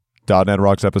.NET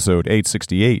Rocks episode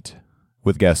 868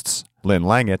 with guests Lynn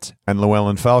Langett and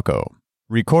Llewellyn Falco.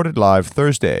 Recorded live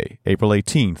Thursday, April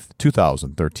 18th,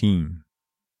 2013.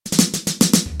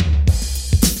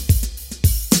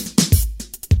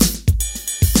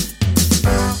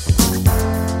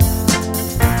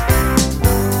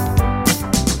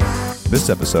 This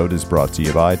episode is brought to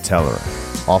you by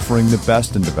Telerik, offering the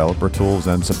best in developer tools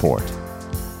and support.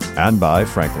 And by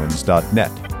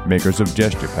Franklins.net, makers of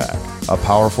GesturePak, a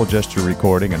powerful gesture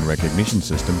recording and recognition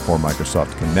system for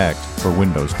Microsoft Connect for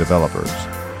Windows developers.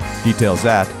 Details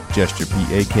at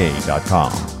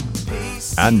gesturepak.com.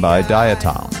 And by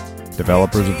Diatom,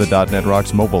 developers of the .NET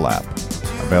Rocks mobile app,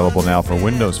 available now for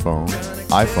Windows Phone,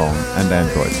 iPhone, and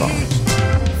Android phones.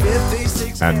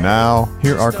 And now,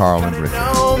 here are Carl and Richard.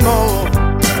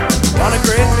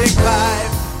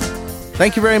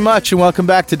 Thank you very much, and welcome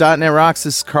back to .NET Rocks.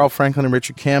 This is Carl Franklin and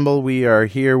Richard Campbell. We are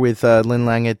here with Lynn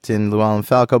Langett and Llewellyn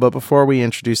Falco, but before we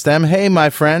introduce them, hey, my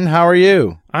friend, how are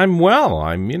you? I'm well.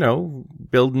 I'm,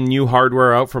 building new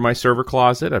hardware out for my server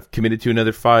closet. I've committed to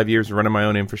another 5 years of running my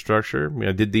own infrastructure.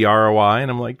 I did the ROI,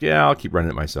 and I'm like, yeah, I'll keep running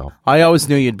it myself. I always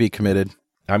knew you'd be committed.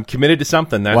 I'm committed to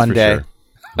something, that's One for day. sure.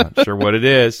 Not sure what it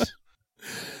is.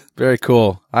 Very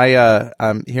cool.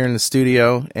 I'm here in the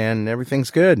studio, and everything's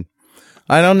good.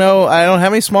 I don't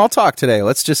have any small talk today.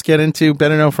 Let's just get into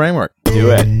Better Know Framework.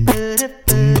 Do it.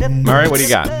 All right, what do you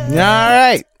got? All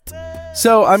right.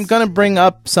 So I'm going to bring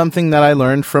up something that I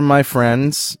learned from my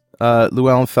friends,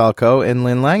 Llewellyn Falco and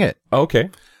Lynn Langett. Okay.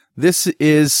 This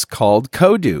is called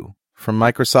Kodu from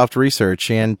Microsoft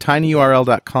Research and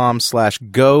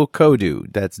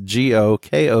tinyurl.com/gokodu. That's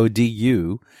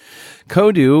GOKODU.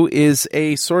 Kodu is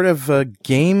a sort of a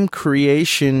game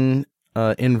creation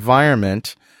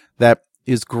environment that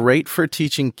is great for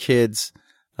teaching kids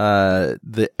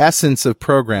the essence of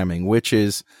programming, which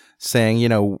is saying,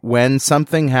 when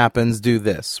something happens, do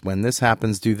this. When this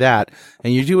happens, do that.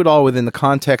 And you do it all within the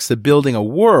context of building a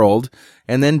world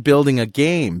and then building a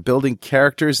game, building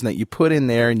characters that you put in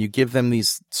there and you give them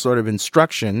these sort of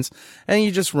instructions and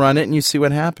you just run it and you see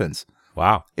what happens.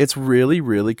 Wow. It's really,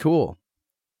 really cool.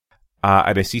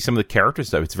 And I see some of the character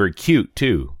stuff. It's very cute,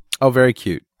 too. Oh, very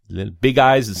cute. Little big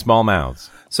eyes and small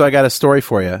mouths. So I got a story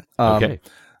for you. Okay.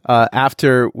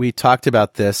 After we talked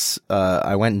about this,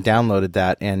 I went and downloaded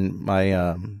that, and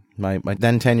my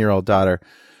then 10-year-old daughter,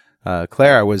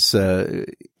 Clara, was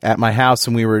at my house,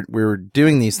 and we were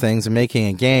doing these things and making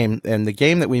a game. And the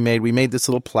game that we made this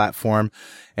little platform,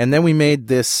 and then we made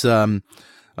this sort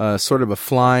of a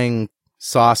flying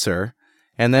saucer.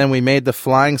 And then we made the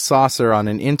flying saucer on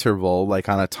an interval, like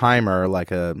on a timer,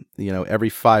 like every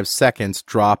 5 seconds,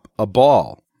 drop a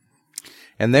ball.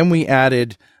 And then we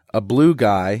added a blue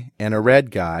guy and a red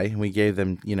guy, and we gave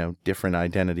them, different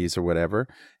identities or whatever.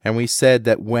 And we said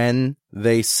that when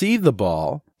they see the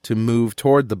ball, to move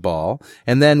toward the ball,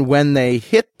 and then when they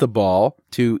hit the ball,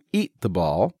 to eat the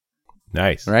ball.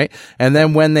 Nice. Right? And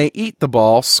then when they eat the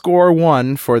ball, score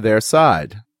 1 for their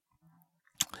side.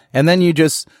 And then you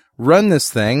just run this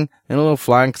thing, and a little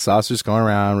flying saucer's going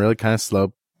around really kind of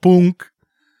slow. Boonk.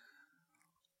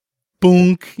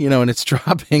 Boonk. And it's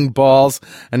dropping balls,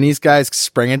 and these guys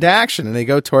spring into action, and they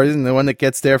go towards it, and the one that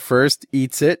gets there first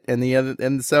eats it,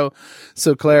 and so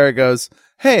Clara goes,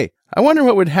 hey, I wonder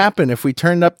what would happen if we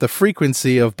turned up the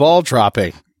frequency of ball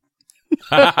dropping.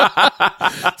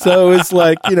 So it's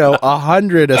like,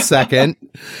 100 a second.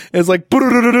 It's like,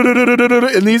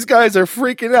 and these guys are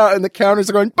freaking out, and the counters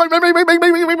are going,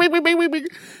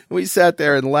 we sat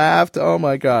there and laughed. Oh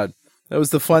my God. That was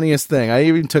the funniest thing. I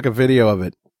even took a video of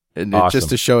it, and awesome. Just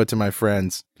to show it to my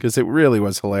friends, because it really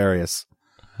was hilarious.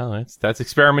 Oh, that's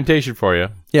experimentation for you.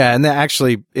 Yeah. And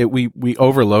actually we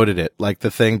overloaded it. Like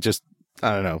the thing just,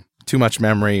 I don't know, too much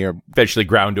memory, or eventually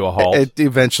ground to a halt. It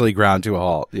eventually ground to a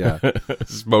halt. Yeah.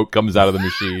 Smoke comes out of the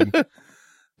machine.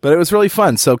 But it was really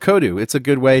fun. So Kodu, it's a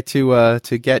good way to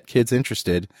get kids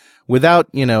interested without,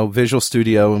 Visual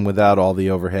Studio and without all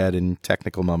the overhead and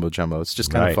technical mumbo jumbo. It's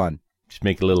just kind of fun. Just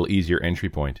make a little easier entry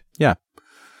point. Yeah.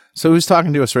 So who's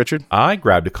talking to us, Richard? I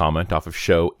grabbed a comment off of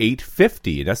show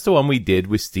 850. That's the one we did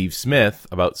with Steve Smith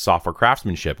about software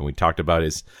craftsmanship. And we talked about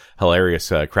his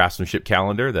hilarious craftsmanship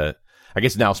calendar that I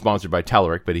guess now sponsored by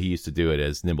Telerik, but he used to do it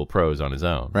as Nimble Pros on his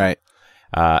own. Right.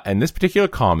 And this particular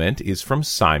comment is from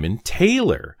Simon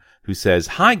Taylor, who says,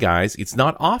 hi, guys. It's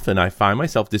not often I find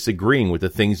myself disagreeing with the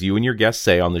things you and your guests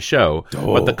say on the show,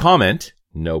 but the comment,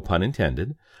 no pun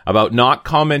intended, about not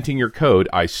commenting your code,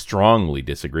 I strongly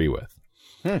disagree with.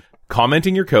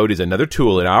 Commenting your code is another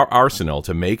tool in our arsenal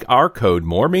to make our code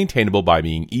more maintainable by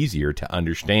being easier to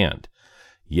understand.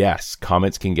 Yes,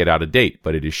 comments can get out of date,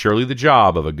 but it is surely the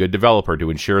job of a good developer to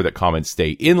ensure that comments stay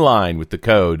in line with the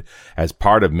code as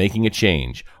part of making a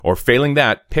change, or failing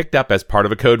that, picked up as part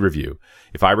of a code review.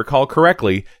 If I recall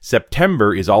correctly,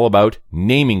 September is all about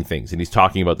naming things, and he's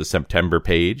talking about the September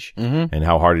page and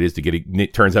how hard it is to get it.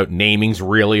 It turns out naming's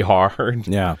really hard.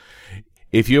 Yeah.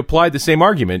 If you applied the same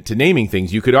argument to naming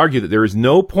things, you could argue that there is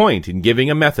no point in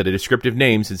giving a method a descriptive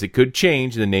name since it could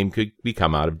change and the name could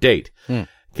become out of date.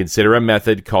 Consider a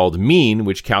method called mean,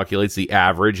 which calculates the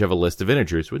average of a list of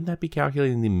integers. Wouldn't that be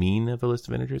calculating the mean of a list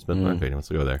of integers? But okay, let's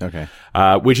go there. Okay.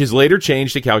 Which is later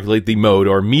changed to calculate the mode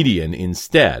or median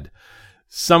instead.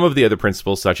 Some of the other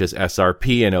principles, such as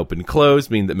SRP and open close,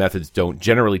 mean that methods don't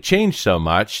generally change so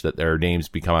much that their names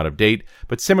become out of date,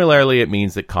 but similarly, it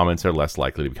means that comments are less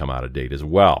likely to become out of date as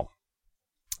well.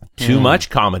 Too much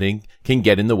commenting can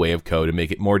get in the way of code and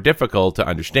make it more difficult to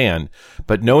understand,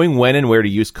 but knowing when and where to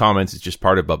use comments is just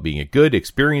part of being a good,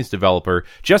 experienced developer,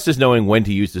 just as knowing when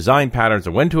to use design patterns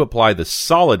or when to apply the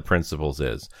solid principles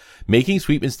is. Making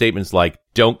sweeping statements like,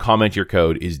 don't comment your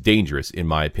code is dangerous, in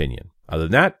my opinion. Other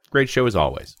than that, great show as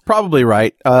always. Probably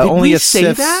right. Did we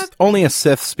say that? Only a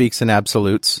Sith speaks in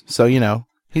absolutes, so you know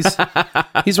he's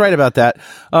right about that.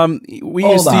 We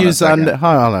used to use on.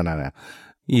 No.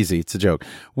 Easy, it's a joke.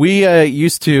 We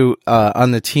used to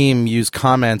on the team use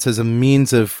comments as a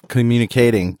means of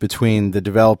communicating between the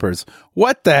developers.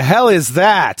 What the hell is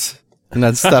that? And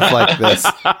then stuff like this.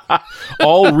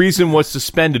 All reason was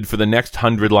suspended for the next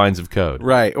 100 lines of code.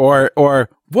 Right. Or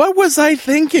what was I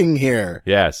thinking here?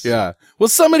 Yes. Yeah. Will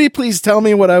somebody please tell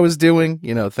me what I was doing?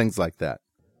 You know, things like that.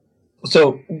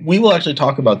 So we will actually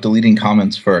talk about deleting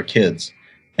comments for our kids.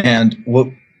 And what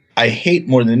I hate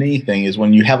more than anything is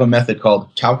when you have a method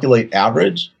called calculate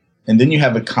average, and then you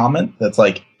have a comment that's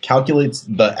like calculates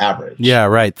the average. Yeah,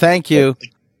 right. Thank you.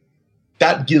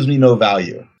 That gives me no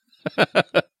value.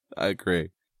 I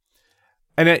agree.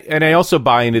 And I also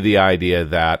buy into the idea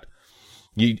that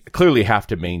you clearly have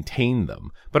to maintain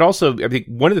them. But also, I think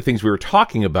one of the things we were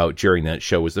talking about during that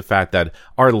show was the fact that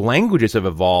our languages have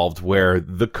evolved where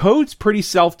the code's pretty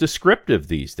self-descriptive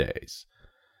these days.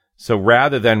 So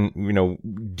rather than,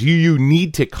 do you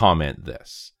need to comment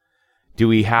this? Do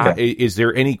we have, is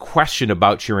there any question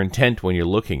about your intent when you're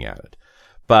looking at it?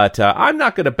 But I'm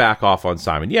not going to back off on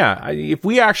Simon. Yeah, if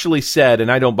we actually said, and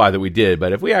I don't buy that we did,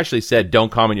 but if we actually said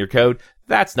don't comment your code,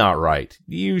 that's not right.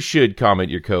 You should comment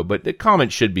your code, but the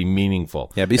comment should be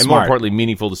meaningful. Yeah, be and smart. More importantly,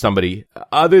 meaningful to somebody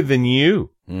other than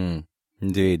you.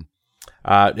 Indeed.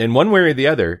 And one way or the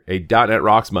other, a .NET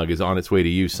Rocks mug is on its way to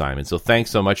you, Simon. So thanks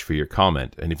so much for your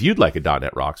comment. And if you'd like a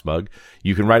 .NET Rocks mug,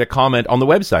 you can write a comment on the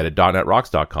website at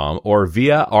 .NETRocks.com or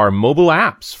via our mobile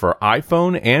apps for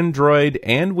iPhone, Android,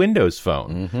 and Windows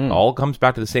Phone. All comes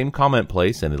back to the same comment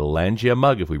place, and it'll land you a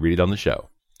mug if we read it on the show.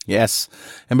 Yes.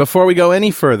 And before we go any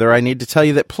further, I need to tell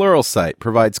you that Pluralsight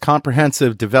provides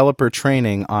comprehensive developer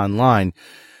training online.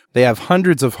 They have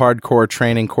hundreds of hardcore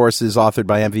training courses authored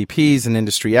by MVPs and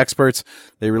industry experts.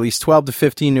 They release 12 to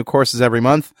 15 new courses every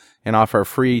month and offer a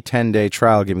free 10-day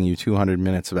trial giving you 200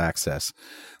 minutes of access.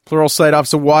 Pluralsight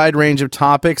offers a wide range of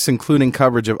topics, including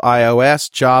coverage of iOS,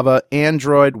 Java,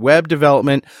 Android, web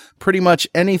development, pretty much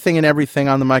anything and everything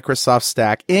on the Microsoft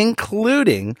stack,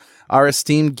 including our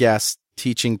esteemed guests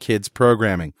teaching kids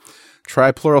programming.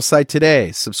 Try Pluralsight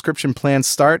today. Subscription plans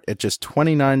start at just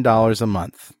 $29 a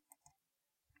month.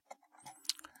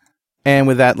 And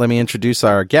with that, let me introduce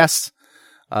our guest.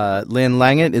 Lynn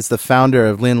Langett is the founder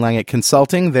of Lynn Langett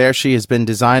Consulting. There, she has been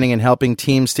designing and helping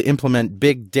teams to implement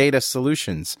big data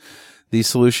solutions. These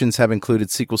solutions have included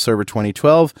SQL Server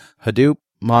 2012, Hadoop,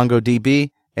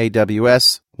 MongoDB,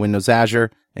 AWS, Windows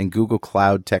Azure, and Google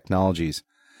Cloud Technologies.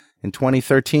 In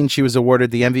 2013, she was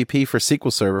awarded the MVP for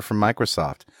SQL Server from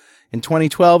Microsoft. In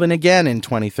 2012 and again in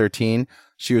 2013,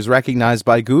 she was recognized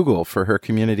by Google for her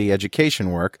community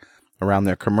education work around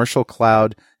their commercial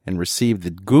cloud and received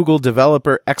the Google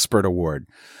Developer Expert Award.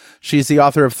 She's the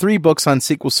author of 3 books on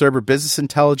SQL Server Business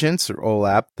Intelligence, or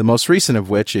OLAP, the most recent of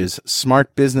which is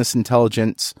Smart Business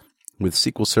Intelligence with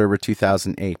SQL Server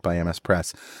 2008 by MS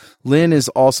Press. Lynn is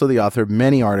also the author of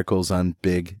many articles on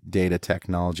big data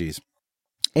technologies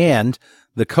and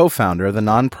the co-founder of the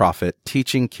nonprofit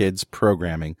Teaching Kids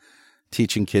Programming,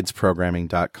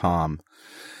 teachingkidsprogramming.com.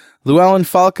 Llewellyn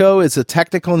Falco is a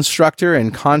technical instructor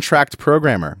and contract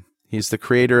programmer. He's the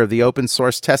creator of the open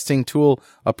source testing tool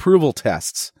Approval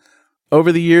Tests.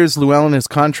 Over the years, Llewellyn has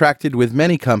contracted with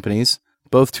many companies,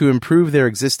 both to improve their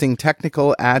existing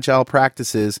technical agile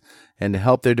practices and to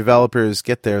help their developers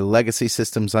get their legacy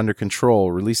systems under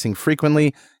control, releasing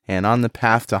frequently and on the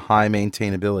path to high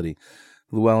maintainability.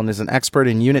 Llewellyn is an expert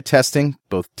in unit testing,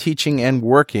 both teaching and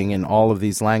working in all of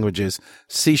these languages: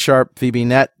 C#,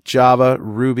 VBNet, Java,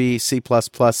 Ruby, C++,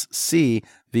 C,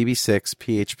 VB6,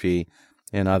 PHP,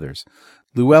 and others.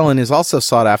 Llewellyn is also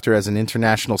sought after as an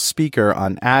international speaker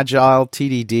on Agile,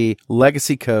 TDD,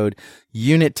 legacy code,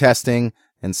 unit testing,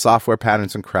 and software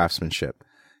patterns and craftsmanship.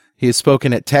 He has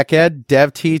spoken at TechEd,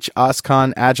 DevTeach,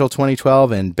 OSCON, Agile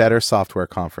 2012, and Better Software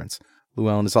Conference.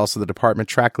 Llewellyn is also the department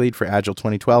track lead for Agile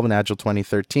 2012 and Agile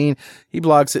 2013. He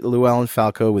blogs at Llewellyn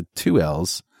Falco with 2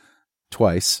 L's,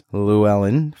 twice,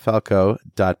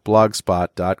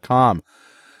 llewellynfalco.blogspot.com.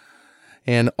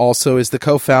 And also is the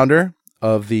co-founder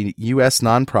of the U.S.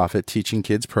 nonprofit Teaching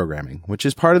Kids Programming, which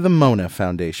is part of the Mona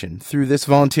Foundation. Through this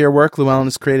volunteer work, Llewellyn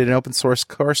has created an open source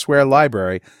courseware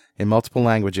library in multiple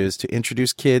languages to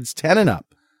introduce kids 10 and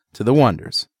up to the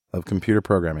wonders of computer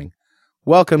programming.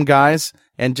 Welcome, guys.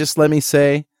 And just let me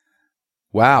say,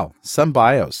 wow, some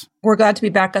bios. We're glad to be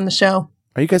back on the show.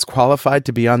 Are you guys qualified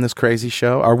to be on this crazy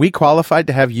show? Are we qualified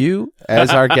to have you as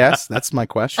our guest? That's my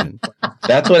question.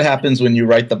 That's what happens when you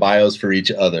write the bios for each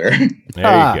other. There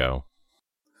you go.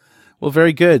 Well,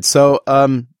 very good. So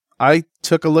I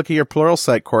took a look at your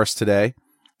Pluralsight course today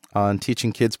on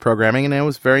teaching kids programming, and I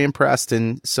was very impressed,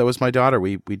 and so was my daughter.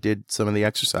 We did some of the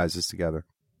exercises together.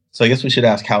 So I guess we should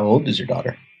ask, how old is your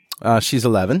daughter? She's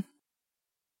 11.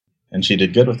 And she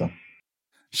did good with them.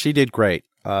 She did great.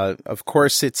 Of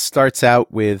course, it starts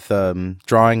out with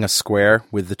drawing a square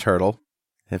with the turtle.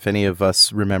 If any of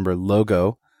us remember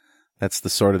Logo, that's the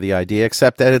sort of the idea,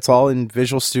 except that it's all in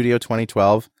Visual Studio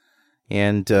 2012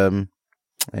 and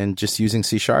just using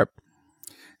C#.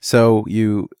 So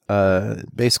you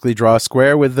basically draw a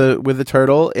square with the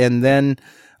turtle, and then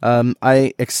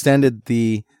I extended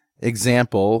the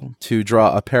example to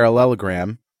draw a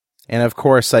parallelogram. And of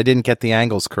course, I didn't get the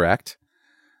angles correct.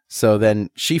 So then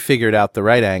she figured out the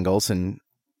right angles and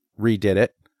redid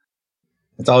it.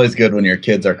 It's always good when your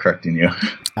kids are correcting you.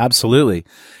 Absolutely.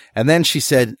 And then she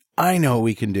said, I know what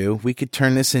we can do. We could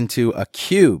turn this into a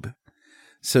cube.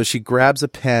 So she grabs a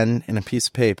pen and a piece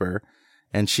of paper,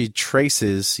 and she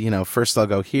traces, first I'll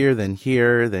go here, then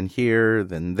here, then here,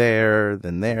 then there,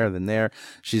 then there, then there.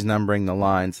 She's numbering the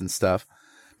lines and stuff.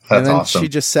 That's then awesome. She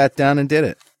just sat down and did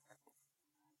it.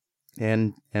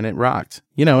 And it rocked.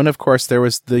 And of course there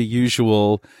was the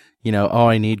usual,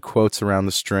 I need quotes around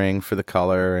the string for the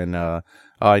color, and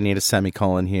I need a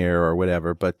semicolon here or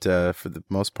whatever. But for the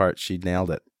most part, she nailed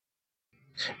it.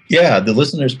 Yeah, the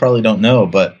listeners probably don't know,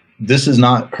 but this is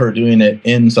not her doing it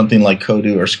in something like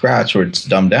Kodu or Scratch where it's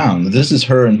dumbed down. This is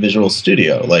her in Visual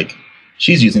Studio. Like,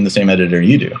 she's using the same editor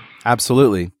you do.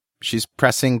 Absolutely. She's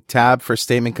pressing tab for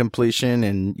statement completion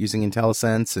and using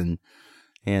IntelliSense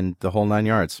and the whole 9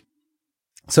 yards.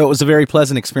 So it was a very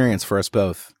pleasant experience for us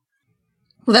both.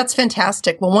 Well, that's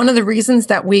fantastic. Well, one of the reasons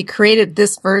that we created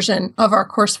this version of our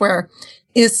courseware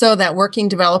is so that working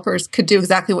developers could do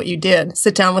exactly what you did,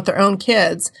 sit down with their own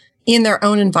kids in their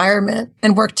own environment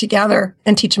and work together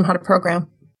and teach them how to program.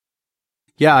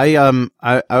 Yeah, I'm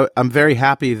very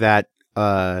happy that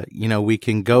we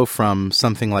can go from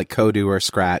something like Kodu or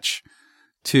Scratch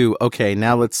to, okay,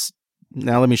 now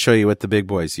let me show you what the big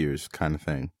boys use, kind of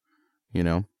thing,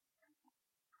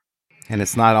 and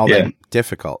it's not all that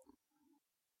difficult.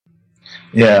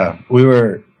 Yeah, we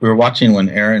were watching when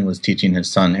Aaron was teaching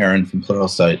his son, Aaron from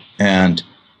Pluralsight, and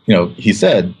he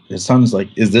said, his son's like,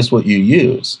 "Is this what you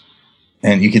use?"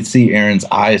 And you could see Aaron's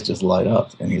eyes just light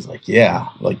up, and he's like, "Yeah,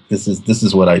 like this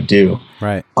is what I do."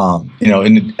 Right.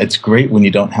 And it's great when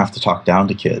you don't have to talk down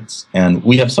to kids, and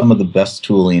we have some of the best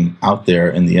tooling out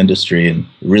there in the industry, and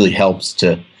it really helps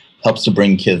to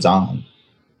bring kids on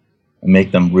and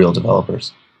make them real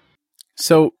developers.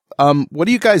 So, what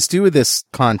do you guys do with this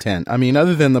content? I mean,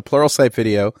 other than the Pluralsight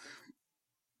video,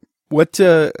 what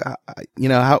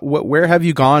where have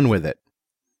you gone with it?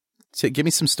 So give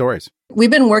me some stories. We've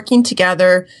been working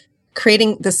together,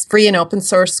 creating this free and open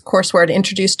source courseware to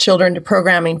introduce children to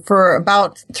programming for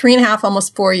about 3.5,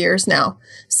 almost 4 years now.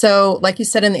 So like you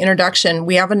said in the introduction,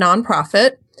 we have a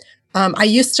nonprofit. I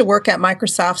used to work at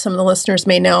Microsoft, some of the listeners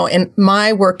may know, and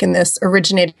my work in this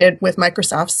originated with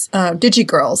Microsoft's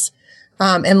DigiGirls.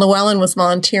 And Llewellyn was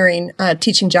volunteering,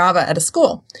 teaching Java at a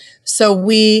school. So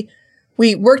we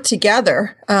worked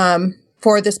together,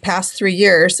 for this past 3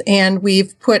 years, and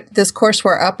we've put this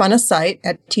courseware up on a site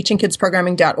at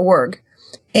teachingkidsprogramming.org,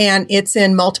 and it's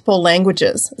in multiple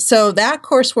languages. So that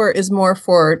courseware is more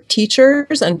for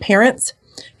teachers and parents.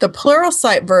 The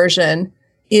Pluralsight version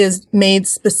is made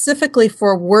specifically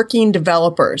for working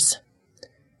developers.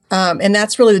 And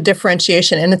that's really the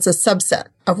differentiation, and it's a subset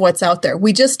of what's out there.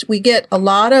 We get a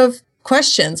lot of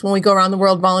questions when we go around the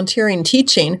world volunteering,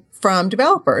 teaching from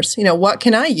developers. What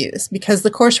can I use? Because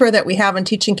the courseware that we have on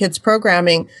teaching kids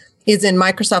programming is in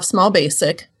Microsoft Small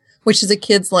Basic, which is a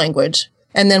kid's language.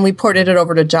 And then we ported it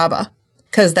over to Java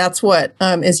because that's what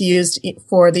is used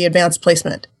for the advanced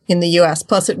placement in the US.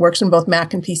 Plus, it works in both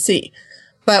Mac and PC.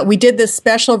 But we did this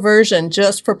special version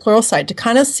just for Pluralsight to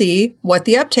kind of see what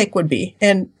the uptake would be.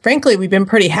 And frankly, we've been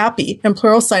pretty happy. And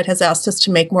Pluralsight has asked us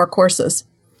to make more courses.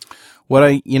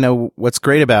 What's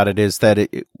great about it is that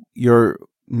your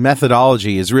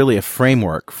methodology is really a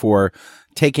framework for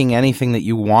taking anything that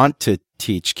you want to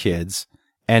teach kids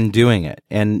and doing it.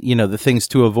 And, the things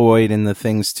to avoid and the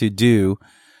things to do,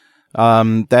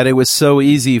 that it was so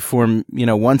easy for,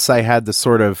 once I had the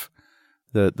sort of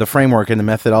the framework and the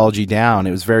methodology down,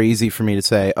 it was very easy for me to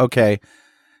say, okay,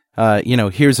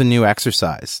 here's a new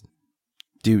exercise.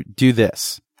 Do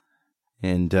this.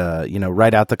 And,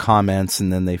 write out the comments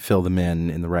and then they fill them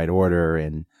in the right order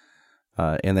and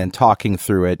then talking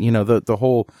through it, the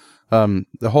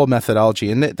whole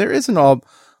methodology. And there isn't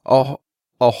a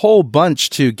whole bunch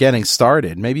to getting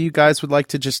started. Maybe you guys would like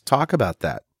to just talk about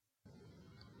that.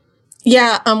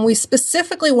 Yeah, we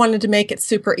specifically wanted to make it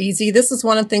super easy. This is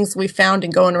one of the things we found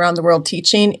in going around the world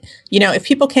teaching. If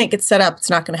people can't get set up, it's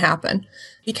not going to happen.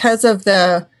 Because of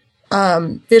the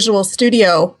Visual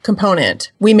Studio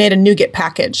component, we made a NuGet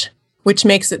package, which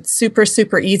makes it super,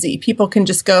 super easy. People can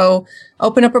just go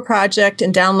open up a project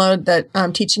and download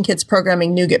the Teaching Kids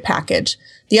Programming NuGet package.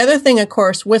 The other thing, of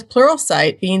course, with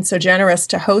Pluralsight being so generous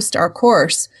to host our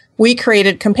course, we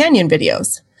created companion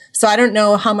videos. So I don't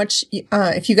know how much,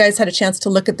 if you guys had a chance to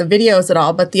look at the videos at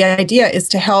all, but the idea is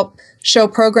to help show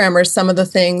programmers some of the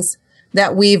things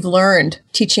that we've learned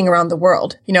teaching around the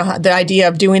world. The idea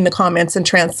of doing the comments and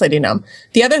translating them.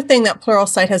 The other thing that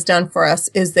Pluralsight has done for us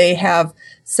is they have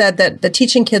said that the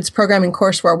Teaching Kids Programming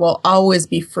courseware will always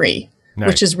be free, nice.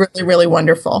 Which is really, really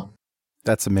wonderful.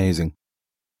 That's amazing.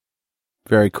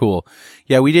 Very cool.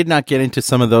 Yeah, we did not get into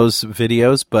some of those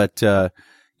videos, but,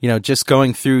 just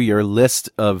going through your list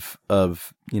of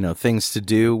things to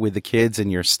do with the kids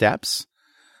and your steps,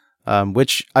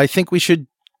 which I think we should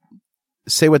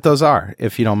say what those are,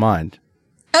 if you don't mind.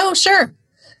 Oh, sure.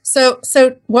 So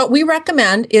what we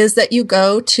recommend is that you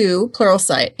go to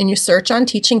Pluralsight and you search on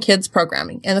Teaching Kids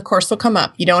Programming and the course will come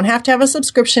up. You don't have to have a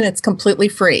subscription. It's completely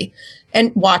free.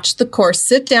 And watch the course.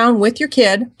 Sit down with your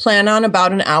kid, plan on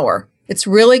about an hour. It's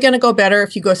really going to go better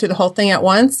if you go through the whole thing at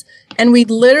once. And we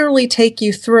literally take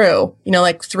you through,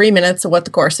 like 3 minutes of what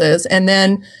the course is. And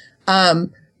then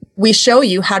we show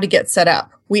you how to get set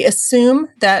up. We assume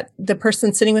that the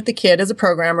person sitting with the kid is a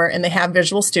programmer and they have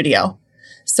Visual Studio.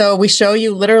 So we show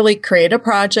you literally create a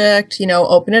project,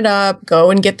 open it up,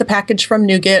 go and get the package from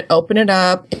NuGet, open it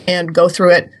up and go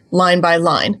through it line by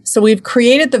line. So we've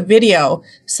created the video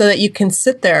so that you can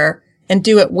sit there and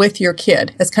do it with your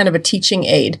kid as kind of a teaching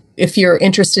aid if you're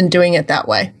interested in doing it that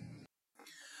way.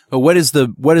 But what is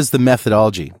the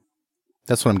methodology?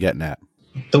 That's what I'm getting at.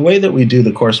 The way that we do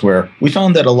the courseware, we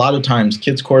found that a lot of times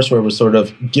kids' courseware was sort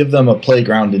of give them a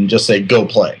playground and just say, go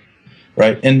play,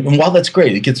 right? And while that's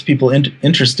great, it gets people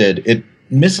interested, it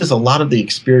misses a lot of the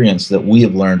experience that we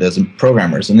have learned as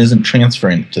programmers and isn't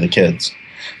transferring to the kids.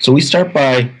 So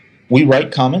we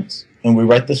write comments and we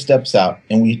write the steps out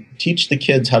and we teach the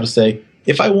kids how to say,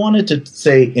 if I wanted to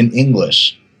say in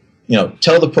English,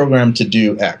 tell the program to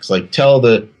do X, like tell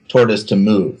the tortoise to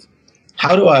move.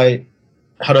 How do I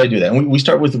do that? And we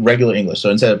start with regular English. So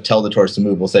instead of tell the tortoise to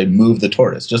move, we'll say move the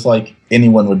tortoise, just like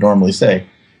anyone would normally say.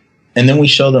 And then we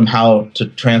show them how to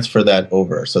transfer that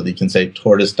over. So they can say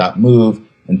tortoise.move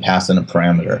and pass in a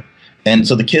parameter. And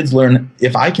so the kids learn,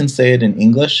 if I can say it in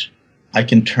English, I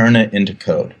can turn it into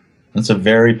code. That's a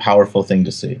very powerful thing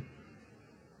to see.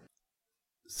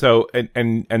 So,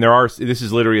 and this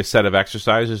is literally a set of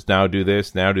exercises. Now do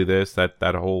this, that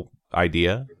whole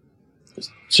idea.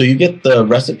 So you get the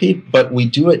recipe, but we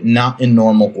do it not in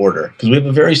normal order because we have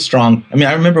a very strong,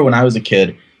 I remember when I was a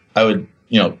kid, I would,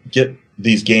 get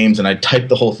these games and I'd type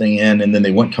the whole thing in and then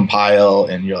they wouldn't compile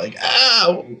and you're like,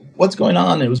 what's going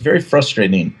on? It was very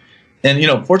frustrating.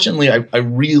 And, fortunately, I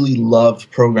really loved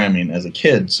programming as a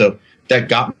kid. So that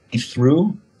got me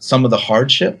through some of the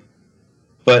hardship,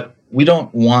 but we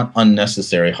don't want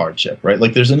unnecessary hardship, right?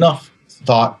 Like there's enough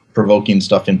thought-provoking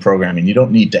stuff in programming. You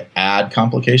don't need to add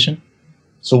complication.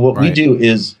 So what we do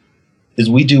is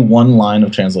we do one line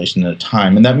of translation at a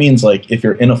time. And that means like if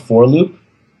you're in a for loop,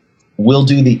 we'll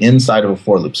do the inside of a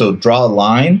for loop. So draw a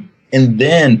line and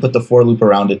then put the for loop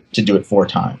around it to do it 4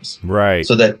 times. Right.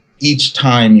 So that each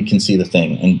time you can see the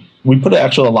thing. And we put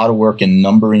a lot of work in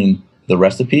numbering the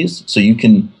recipes so you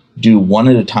can do one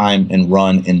at a time and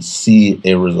run and see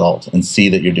a result and see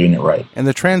that you're doing it right. And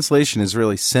the translation is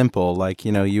really simple. Like,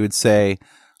 you would say,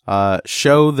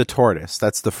 show the tortoise.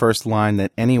 That's the first line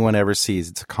that anyone ever sees.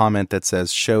 It's a comment that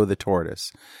says, show the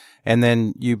tortoise. And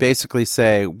then you basically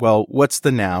say, well, what's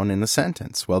the noun in the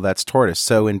sentence? Well, that's tortoise.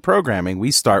 So in programming,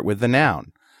 we start with the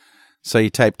noun. So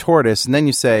you type tortoise, and then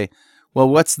you say, well,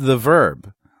 what's the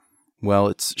verb? Well,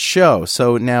 it's show.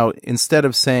 So now instead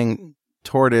of saying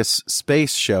tortoise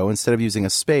space show, instead of using a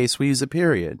space, we use a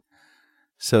period.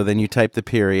 So then you type the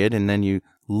period, and then you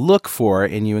look for,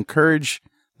 and you encourage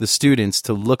the students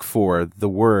to look for the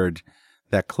word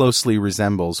that closely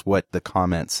resembles what the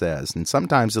comment says. And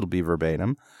sometimes it'll be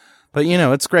verbatim. But,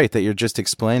 it's great that you're just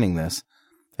explaining this.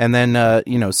 And then,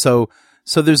 so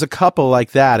there's a couple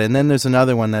like that. And then there's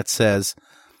another one that says,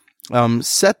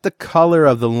 set the color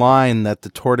of the line that the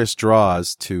tortoise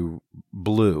draws to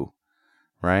blue,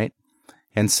 right?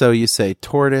 And so you say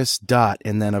tortoise dot.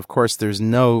 And then, of course, there's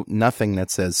nothing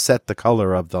that says set the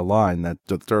color of the line that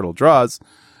the turtle draws,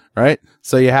 right?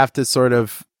 So you have to sort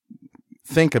of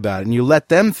think about it, and you let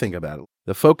them think about it.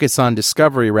 The focus on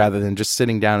discovery rather than just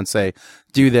sitting down and say,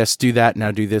 do this, do that, now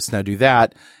do this, now do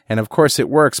that. And of course it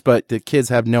works, but the kids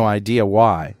have no idea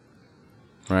why.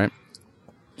 Right?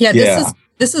 Yeah,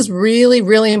 this is really,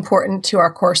 really important to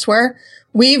our courseware.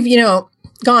 We've,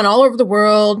 gone all over the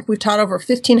world. We've taught over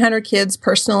 1,500 kids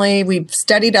personally. We've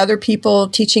studied other people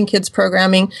teaching kids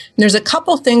programming. And there's a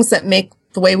couple things that make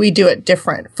the way we do it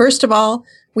different. First of all,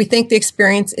 we think the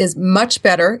experience is much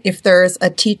better if there's a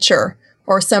teacher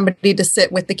or somebody to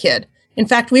sit with the kid. In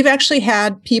fact, we've actually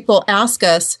had people ask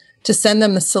us to send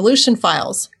them the solution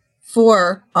files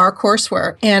for our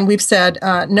courseware. And we've said,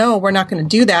 no, we're not going to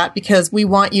do that because we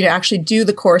want you to actually do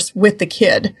the course with the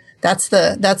kid. That's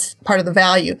part of the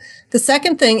value. The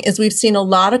second thing is we've seen a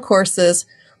lot of courses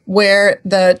where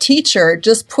the teacher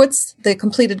just puts the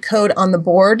completed code on the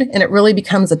board and it really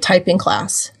becomes a typing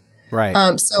class.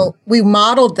 Right. So we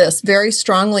modeled this very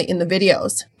strongly in the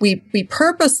videos. We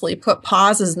purposely put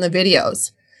pauses in the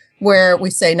videos where we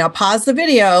say, now pause the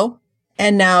video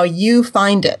and now you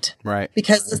find it. Right.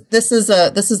 Because this is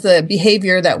the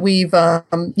behavior that we've,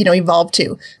 evolved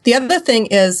to. The other thing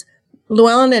is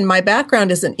Llewellyn and my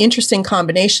background is an interesting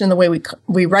combination in the way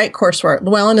we write coursework.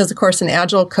 Llewellyn is, of course, an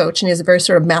agile coach, and he has a very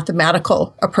sort of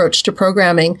mathematical approach to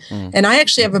programming. And I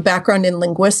actually have a background in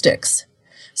linguistics.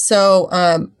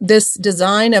 So this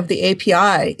design of the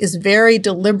API is very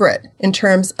deliberate in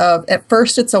terms of, at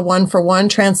first, it's a one-for-one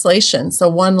translation. So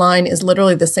one line is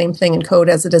literally the same thing in code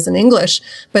as it is in English.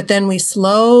 But then we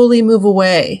slowly move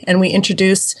away and we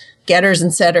introduce getters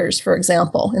and setters, for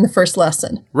example, in the first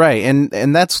lesson. Right.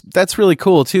 And that's really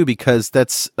cool, too, because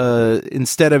that's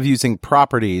instead of using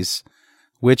properties,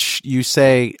 which you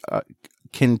say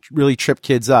can really trip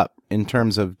kids up in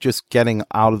terms of just getting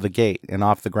out of the gate and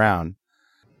off the ground.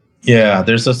 Yeah,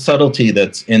 there's a subtlety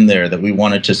that's in there that we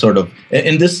wanted to sort of,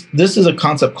 and this is a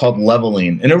concept called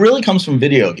leveling, and it really comes from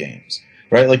video games,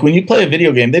 right? Like when you play a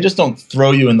video game, they just don't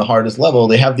throw you in the hardest level.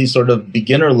 They have these sort of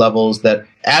beginner levels that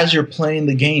as you're playing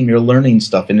the game, you're learning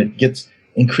stuff and it gets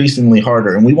increasingly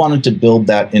harder. And we wanted to build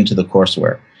that into the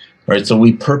courseware, right? So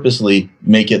we purposely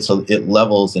make it so it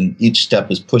levels and each step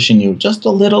is pushing you just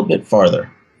a little bit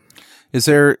farther. Is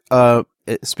there,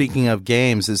 speaking of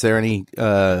games, is there any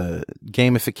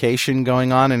gamification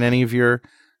going on in any of your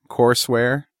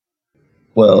courseware?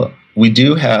 Well, we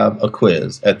do have a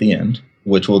quiz at the end,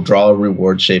 which will draw a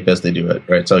reward shape as they do it,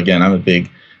 right? So again, I'm a big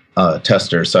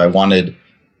tester, so I wanted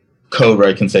code where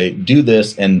I can say, do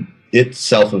this, and it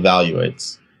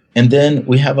self-evaluates. And then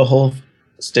we have a whole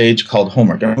stage called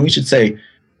homework. And we should say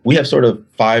we have sort of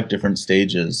 5 different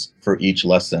stages for each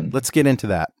lesson. Let's get into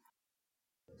that.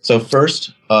 So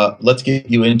first, let's get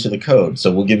you into the code. So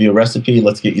we'll give you a recipe.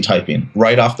 Let's get you typing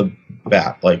right off the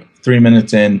bat. Like 3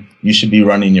 minutes in, you should be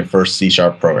running your first C#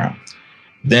 program.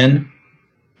 Then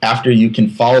after you can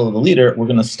follow the leader, we're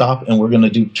going to stop and we're going to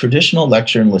do traditional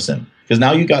lecture and listen. Because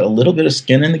now you got a little bit of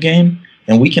skin in the game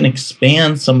and we can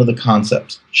expand some of the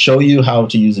concepts, show you how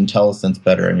to use IntelliSense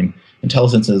better. I mean,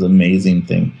 IntelliSense is an amazing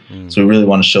thing. So we really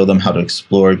want to show them how to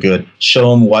explore good,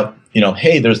 show them what,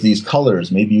 hey, there's these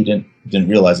colors. Maybe you didn't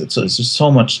realize it. So there's just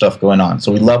so much stuff going on.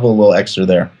 So we level a little extra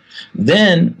there.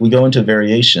 Then we go into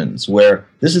variations where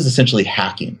this is essentially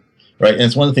hacking, right? And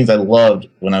it's one of the things I loved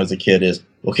when I was a kid is,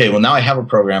 okay, well, now I have a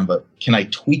program, but can I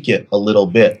tweak it a little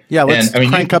bit? Yeah, let's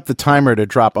crank up the timer to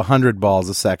drop 100 balls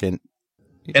a second.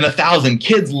 And 1,000.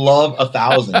 Kids love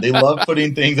 1,000. They love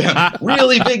putting things in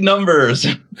really big numbers.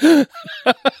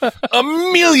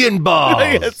 1,000,000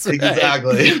 balls. That's right.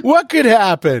 Exactly. What could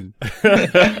happen?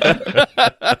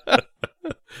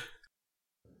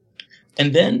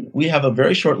 And then we have a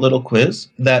very short little quiz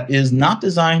that is not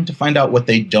designed to find out what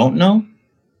they don't know,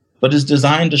 but is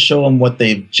designed to show them what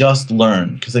they've just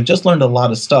learned, because they've just learned a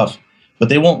lot of stuff, but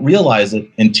they won't realize it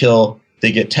until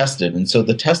they get tested. And so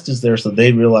the test is there so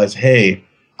they realize, hey,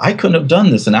 I couldn't have done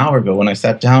this an hour ago when I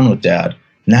sat down with Dad.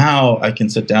 Now I can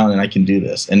sit down and I can do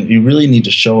this. And you really need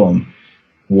to show them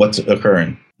what's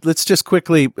occurring. Let's just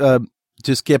quickly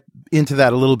just get into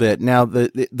that a little bit. Now,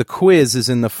 the quiz is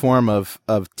in the form of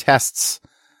tests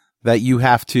that you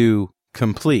have to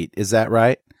complete. Is that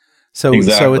right? So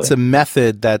it's a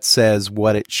method that says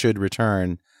what it should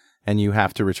return, and you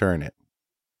have to return it.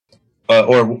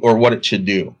 Or what it should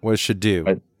do. What it should do.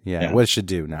 Right? Yeah, what it should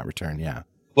do, not return. Yeah.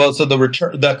 Well, so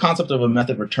the concept of a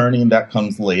method returning, that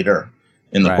comes later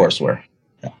in the courseware.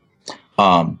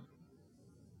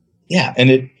 Yeah.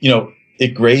 And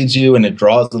it grades you and it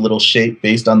draws a little shape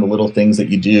based on the little things that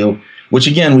you do, which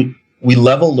again, we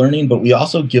level learning, but we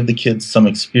also give the kids some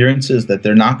experiences that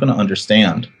they're not going to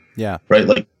understand. Yeah.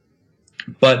 Right.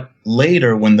 But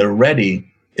later when they're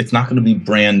ready, it's not going to be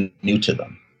brand new to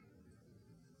them.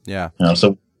 Yeah.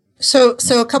 So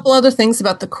a couple other things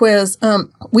about the quiz.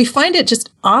 We find it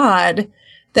just odd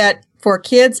that for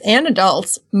kids and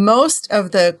adults, most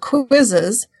of the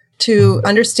quizzes to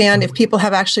understand if people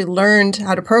have actually learned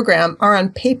how to program are on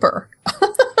paper.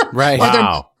 Right.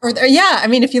 Wow. I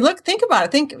mean, if you think about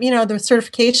it, think, the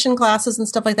certification classes and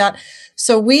stuff like that.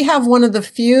 So we have one of the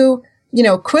few,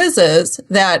 quizzes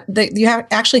that you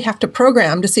actually have to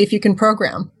program to see if you can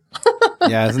program.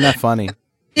 Yeah. Isn't that funny?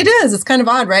 It is. It's kind of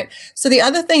odd, right? So the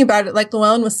other thing about it, like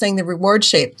Llewellyn was saying, the reward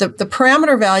shape, the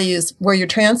parameter values where you're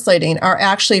translating are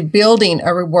actually building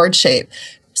a reward shape.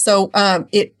 So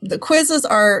the quizzes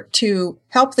are to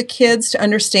help the kids to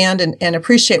understand and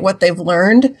appreciate what they've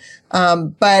learned,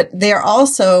 but they are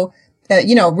also,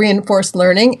 reinforced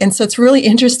learning. And so it's really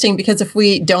interesting because if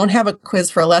we don't have a quiz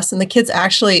for a lesson, the kids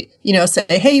actually, say,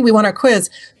 hey, we want our quiz,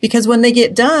 because when they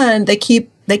get done, they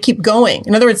keep going.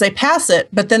 In other words, they pass it,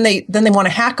 but then they want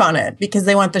to hack on it because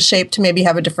they want the shape to maybe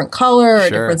have a different color or a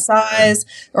different size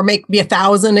or be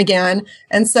 1,000 again.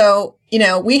 And so,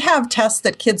 we have tests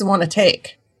that kids want to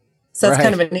take. So that's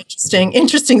kind of an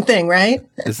interesting thing, right?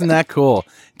 Isn't that cool?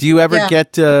 Do you ever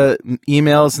get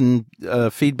emails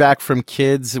and feedback from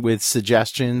kids with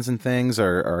suggestions and things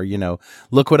or,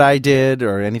 look what I did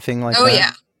or anything like that? Oh,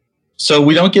 yeah. So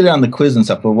we don't get it on the quiz and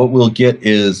stuff, but what we'll get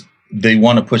is they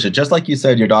want to push it. Just like you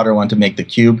said, your daughter wanted to make the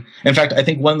cube. In fact, I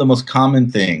think one of the most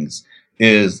common things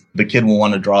is the kid will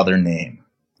want to draw their name.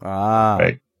 Ah.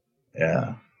 Right.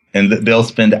 Yeah. And they'll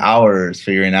spend hours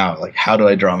figuring out, how do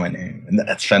I draw my name? And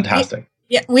that's fantastic.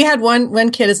 Yeah. We had one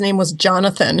kid, his name was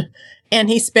Jonathan, and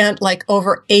he spent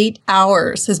over 8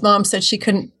 hours. His mom said she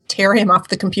couldn't tear him off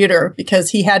the computer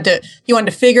because he wanted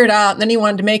to figure it out. And then he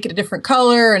wanted to make it a different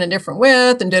color and a different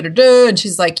width and And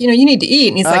she's like, you need to eat.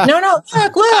 And he's like, no,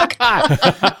 look.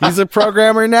 He's a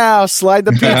programmer now. Slide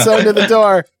the pizza under the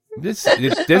door.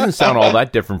 It doesn't sound all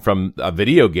that different from a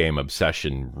video game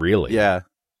obsession, really. Yeah.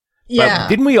 Yeah. But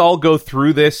didn't we all go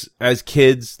through this as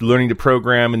kids learning to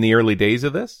program in the early days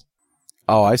of this?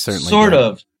 Oh, I certainly Sort did.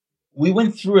 of. We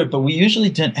went through it, but we usually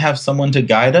didn't have someone to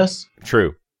guide us.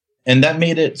 True. And that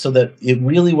made it so that it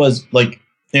really was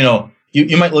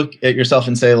you might look at yourself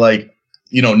and say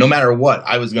no matter what,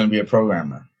 I was going to be a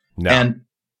programmer. No. And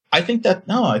I think that's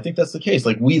the case.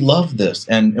 We love this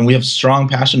and we have strong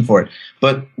passion for it.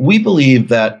 But we believe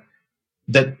that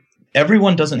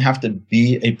everyone doesn't have to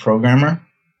be a programmer,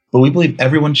 but we believe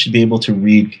everyone should be able to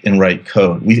read and write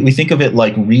code. We think of it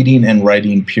like reading and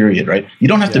writing, period, right? You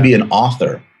don't have to be an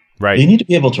author. Right. You need to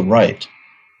be able to write.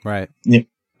 Right.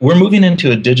 We're moving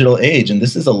into a digital age, and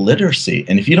this is a literacy.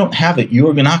 And if you don't have it, you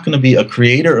are not going to be a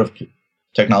creator of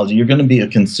technology. You're going to be a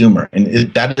consumer.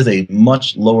 And that is a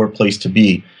much lower place to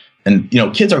be. And,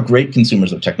 kids are great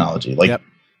consumers of technology.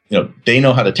 They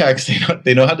know how to text.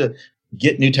 They know how to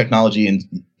get new technology and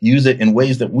use it in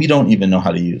ways that we don't even know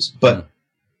how to use. But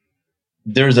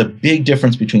there's a big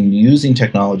difference between using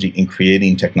technology and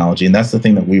creating technology. And that's the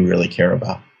thing that we really care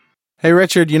about. Hey,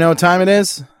 Richard, you know what time it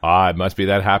is? It must be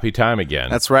that happy time again.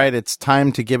 That's right. It's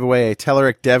time to give away a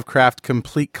Telerik DevCraft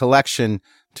Complete Collection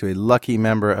to a lucky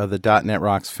member of the .NET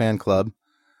Rocks fan club.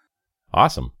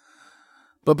 Awesome.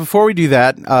 But before we do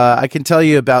that, I can tell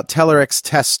you about Telerik's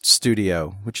Test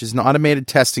Studio, which is an automated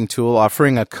testing tool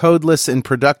offering a codeless and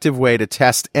productive way to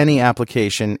test any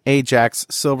application, Ajax,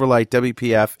 Silverlight,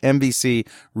 WPF, MVC,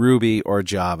 Ruby, or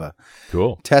Java.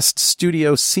 Cool. Test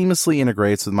Studio seamlessly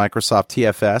integrates with Microsoft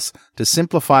TFS to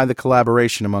simplify the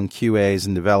collaboration among QAs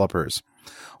and developers.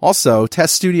 Also,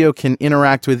 Test Studio can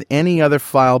interact with any other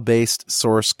file-based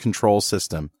source control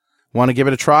system. Want to give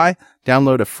it a try?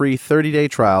 Download a free 30-day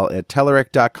trial at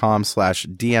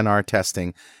Telerik.com/DNR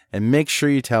testing and make sure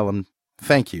you tell them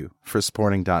thank you for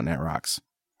supporting .NET Rocks.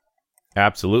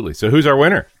 Absolutely. So who's our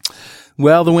winner?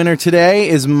 Well, the winner today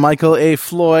is Michael A.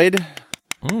 Floyd.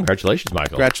 Congratulations,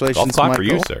 Michael. Congratulations, Golf clap for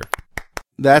Michael. you, sir.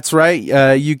 That's right.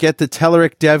 You get the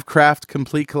Telerik DevCraft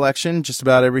Complete Collection, just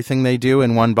about everything they do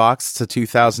in one box. It's a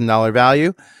 $2,000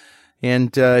 value.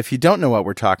 And if you don't know what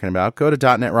we're talking about, go to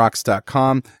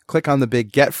 .NETRocks.com, click on the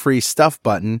big Get Free Stuff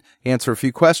button, answer a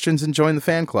few questions, and join the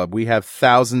fan club. We have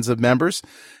thousands of members.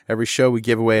 Every show we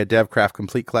give away a DevCraft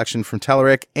Complete Collection from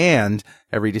Telerik, and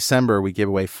every December we give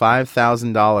away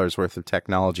 $5,000 worth of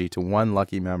technology to one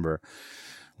lucky member.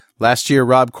 Last year,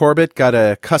 Rob Corbett got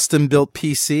a custom-built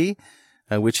PC,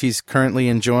 which he's currently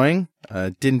enjoying.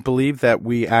 Didn't believe that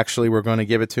we actually were going to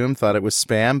give it to him, thought it was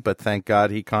spam, but thank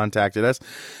God he contacted us.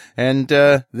 And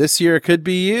this year it could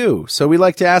be you. So we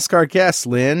like to ask our guests,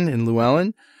 Lynn and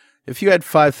Llewellyn, if you had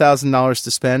 $5,000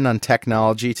 to spend on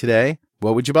technology today,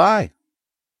 what would you buy?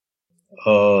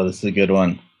 Oh, this is a good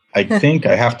one. I think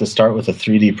I have to start with a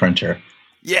 3D printer.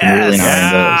 Yes. I'm really not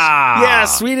into those.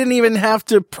 Yes, we didn't even have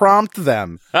to prompt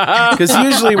them. Because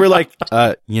usually we're like,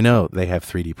 they have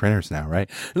 3D printers now, right?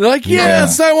 And they're like,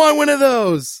 yes, I want one of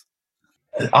those.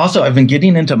 Also, I've been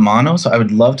getting into mono, so I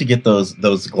would love to get those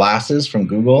glasses from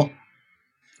Google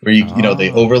where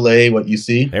they overlay what you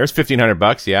see. There's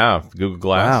 $1,500, yeah, Google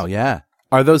Glass. Wow, yeah.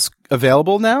 Are those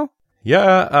available now?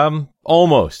 Yeah,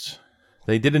 almost.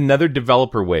 They did another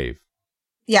developer wave.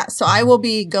 Yeah, so I will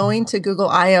be going to Google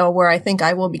I/O where I think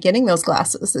I will be getting those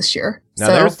glasses this year. Now,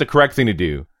 there's the correct thing to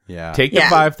do. Yeah. Take the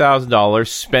 $5,000,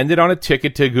 spend it on a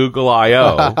ticket to Google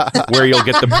I/O, where you'll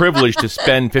get the privilege to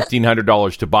spend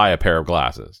 $1,500 to buy a pair of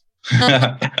glasses.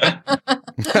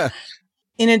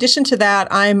 In addition to that,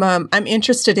 I'm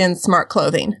interested in smart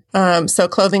clothing. So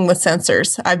clothing with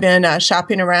sensors. I've been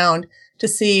shopping around to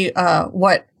see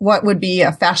what would be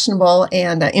fashionable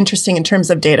and interesting in terms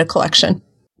of data collection.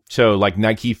 So like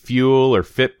Nike Fuel or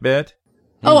Fitbit?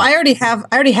 Oh, I already have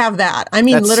that. I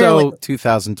mean, that's literally. So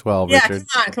 2012, yeah, Richard.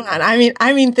 come on.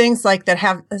 I mean things like that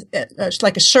have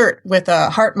like a shirt with a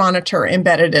heart monitor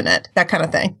embedded in it, that kind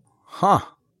of thing. Huh.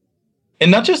 And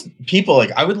not just people.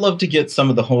 Like, I would love to get some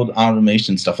of the whole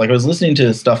automation stuff. Like, I was listening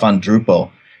to stuff on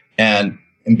Drupal and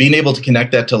being able to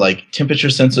connect that to like temperature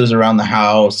sensors around the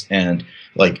house and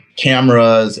like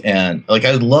cameras, and like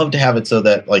I'd love to have it so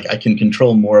that like I can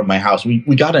control more of my house. We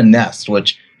got a Nest,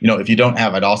 which, if you don't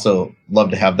have, I'd also love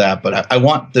to have that. But I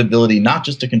want the ability not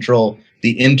just to control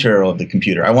the interior of the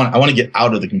computer. I want to get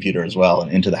out of the computer as well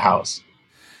and into the house.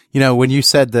 When you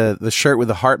said the shirt with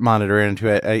the heart monitor into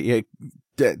it,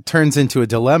 it turns into a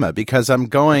dilemma because I'm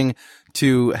going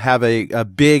to have a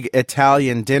big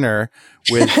Italian dinner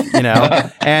with,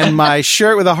 and my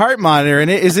shirt with a heart monitor in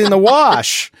it is in the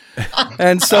wash.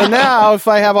 And so now if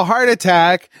I have a heart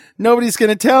attack, nobody's going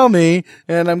to tell me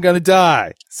and I'm going to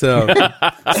die. So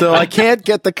I can't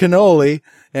get the cannoli,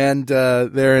 and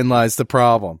therein lies the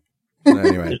problem.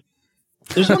 Anyway.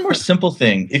 There's one more simple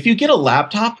thing. If you get a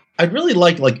laptop, I'd really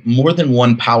like more than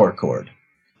one power cord.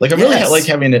 Like, I really like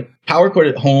having a power cord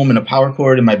at home and a power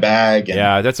cord in my bag. And,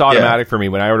 yeah, that's automatic for me.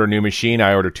 When I order a new machine,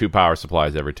 I order 2 power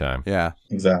supplies every time. Yeah.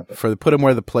 Exactly. Put them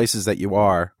where the places that you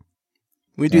are.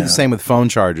 We do the same with phone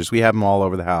chargers. We have them all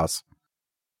over the house.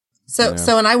 So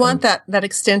and I want that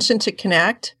extension to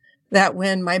connect that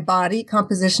when my body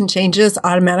composition changes,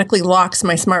 automatically locks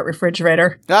my smart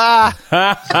refrigerator.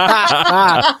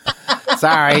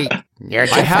 Sorry.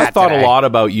 I have thought a lot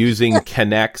about using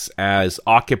Kinects as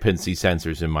occupancy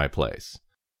sensors in my place.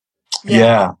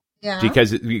 Yeah.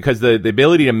 Because the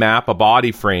ability to map a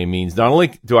body frame means not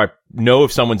only do I know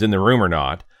if someone's in the room or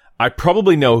not, I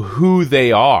probably know who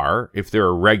they are if they're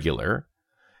a regular,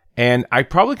 and I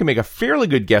probably can make a fairly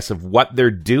good guess of what they're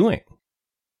doing.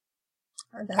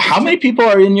 How many people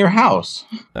are in your house?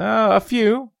 A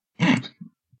few.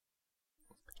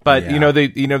 But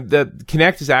the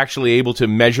Kinect is actually able to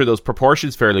measure those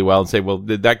proportions fairly well and say, well,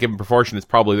 that given proportion is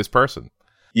probably this person.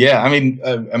 Yeah, I mean,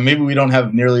 maybe we don't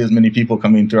have nearly as many people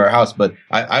coming through our house, but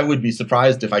I would be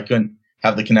surprised if I couldn't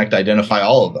have the Kinect identify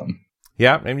all of them.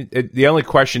 Yeah, I mean, the only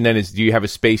question then is, do you have a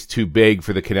space too big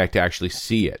for the Kinect to actually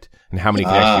see it, and how many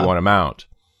Kinects do you want to mount?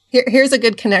 Here's a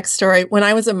good Kinect story. When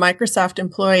I was a Microsoft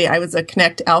employee, I was a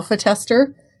Kinect alpha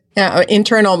tester,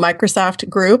 internal Microsoft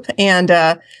group,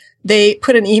 and they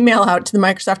put an email out to the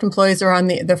Microsoft employees who are on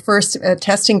the first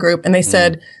testing group, and they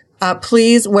said,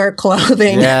 please wear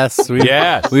clothing. Yes.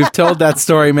 We've told that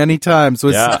story many times.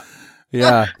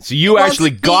 Yeah. So you actually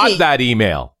got that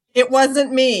email. It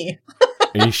wasn't me.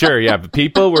 Are you sure? Yeah, but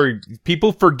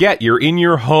people forget you're in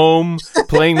your home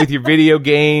playing with your video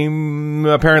game.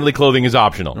 Apparently, clothing is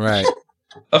optional. Right.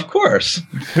 Of course.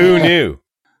 Who knew?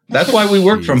 That's why we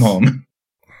work from home.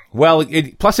 Well,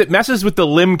 plus it messes with the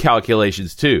limb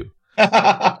calculations too.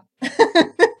 All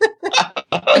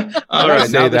right,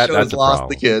 now the show has lost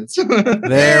the kids.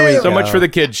 There we go. So much for the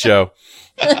kids show.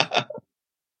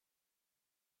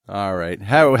 All right.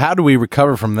 How do we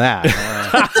recover from that?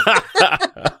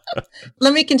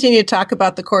 Let me continue to talk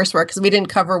about the coursework because we didn't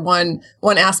cover one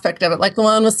aspect of it. Like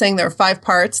Llewellyn was saying, there are 5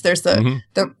 parts. There's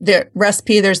the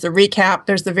recipe, there's the recap,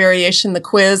 there's the variation, the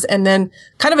quiz, and then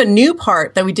kind of a new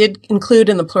part that we did include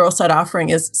in the Pluralsight offering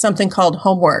is something called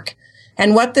homework.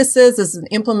 And what this is an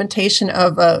implementation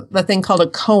of the thing called a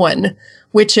koan,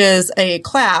 which is a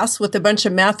class with a bunch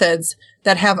of methods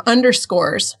that have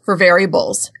underscores for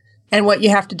variables. And what you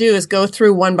have to do is go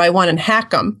through one by one and hack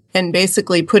them and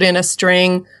basically put in a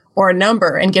string or a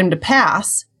number and get them to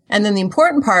pass. And then the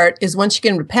important part is once you get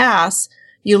them to pass,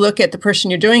 you look at the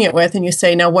person you're doing it with and you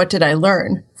say, now, what did I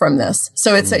learn from this?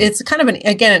 So it's kind of an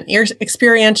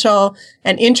experiential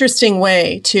and interesting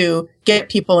way to get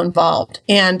people involved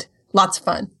and lots of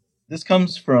fun. This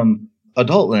comes from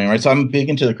adult learning, right? So I'm big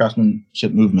into the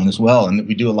craftsmanship movement as well. And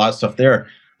we do a lot of stuff there.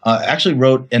 I actually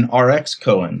wrote an RX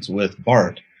koans with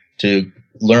Bart to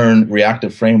learn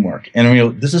reactive framework.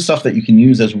 And this is stuff that you can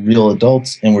use as real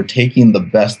adults, and we're taking the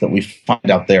best that we find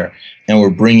out there and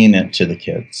we're bringing it to the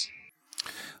kids.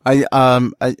 I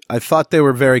thought they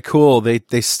were very cool.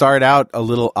 They start out a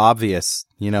little obvious,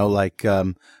 like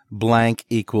blank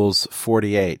equals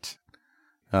 48.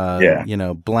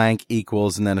 Blank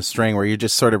equals and then a string where you're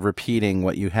just sort of repeating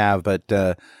what you have. But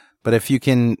if you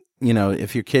can,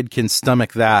 if your kid can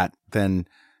stomach that, then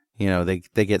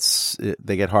they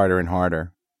get harder and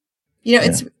harder.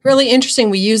 It's really interesting.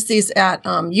 We use these at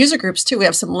user groups too. We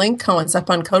have some link koans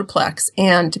up on Codeplex,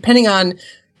 and depending on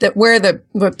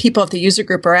what people at the user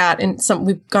group are at, and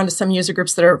we've gone to some user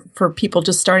groups that are for people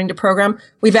just starting to program.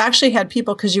 We've actually had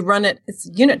people, because you run it's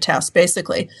unit tests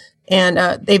basically, and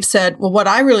they've said, well, what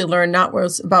I really learned not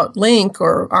was about Link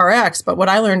or RX, but what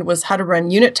I learned was how to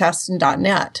run unit tests in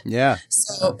 .NET. Yeah.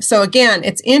 So again,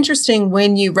 it's interesting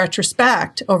when you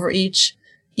retrospect over each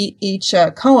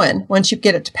koan, once you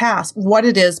get it to pass, what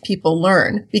it is people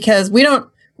learn, because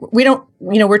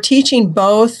we're teaching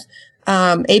both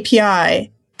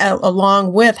API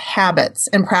along with habits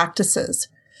and practices.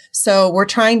 So we're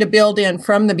trying to build in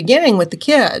from the beginning with the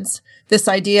kids this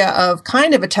idea of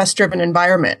kind of a test-driven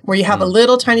environment where you have a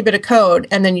little tiny bit of code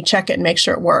and then you check it and make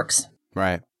sure it works.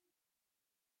 Right.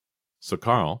 So,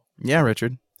 Carl. Yeah,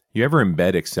 Richard. You ever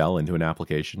embed Excel into an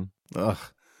application? Ugh.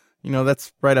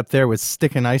 That's right up there with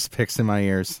sticking ice picks in my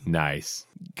ears. Nice.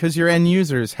 Because your end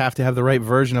users have to have the right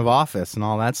version of Office and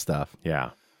all that stuff.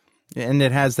 Yeah. And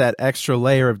it has that extra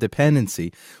layer of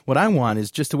dependency. What I want is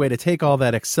just a way to take all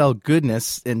that Excel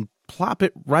goodness and plop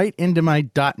it right into my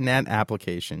 .NET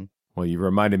application. Well, you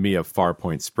reminded me of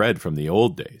Farpoint Spread from the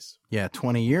old days. Yeah,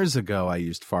 20 years ago I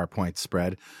used Farpoint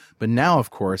Spread. But now, of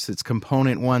course, it's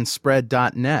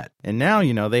Component1Spread.net. And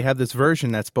now, they have this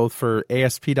version that's both for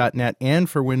ASP.NET and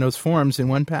for Windows Forms in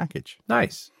one package.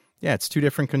 Nice. Yeah, it's 2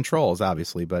 different controls,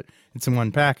 obviously, but it's in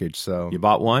one package, so... You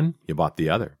bought one, you bought the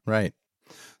other. Right.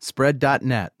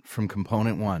 Spread.net from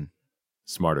Component One.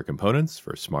 Smarter components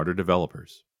for smarter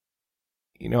developers.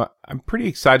 I'm pretty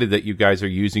excited that you guys are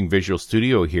using Visual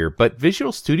Studio here, but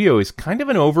Visual Studio is kind of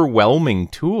an overwhelming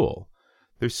tool.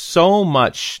 There's so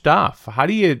much stuff. How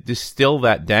do you distill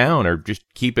that down or just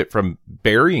keep it from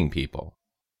burying people?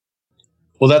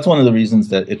 Well, that's one of the reasons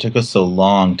that it took us so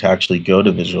long to actually go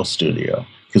to Visual Studio,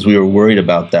 because we were worried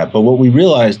about that. But what we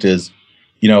realized is,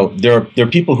 there are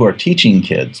people who are teaching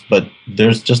kids, but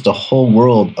there's just a whole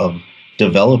world of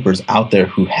developers out there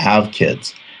who have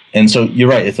kids. And so you're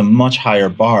right, it's a much higher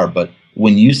bar, but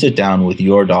when you sit down with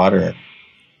your daughter,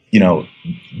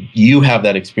 you have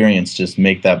that experience, just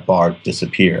make that bar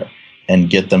disappear and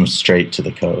get them straight to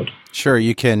the code. Sure,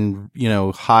 you can,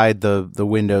 hide the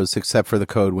windows except for the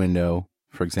code window,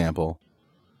 for example.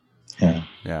 Yeah.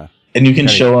 Yeah. And you can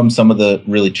show them some of the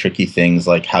really tricky things,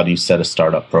 like how do you set a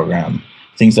startup program,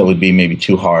 things that would be maybe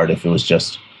too hard if it was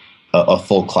just a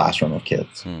full classroom of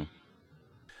kids.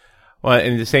 Well,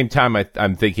 and at the same time,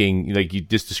 I'm thinking, like you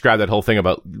just described that whole thing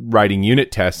about writing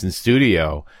unit tests in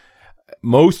Studio.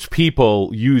 Most people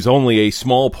use only a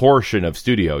small portion of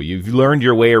Studio. You've learned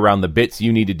your way around the bits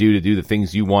you need to do the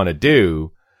things you want to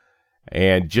do.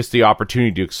 And just the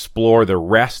opportunity to explore the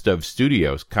rest of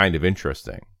Studio is kind of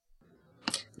interesting.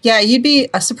 Yeah, you'd be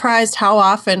surprised how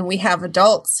often we have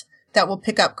adults that will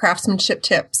pick up craftsmanship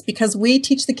tips because we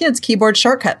teach the kids keyboard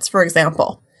shortcuts, for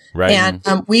example. Right. And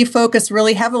we focus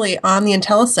really heavily on the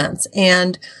IntelliSense.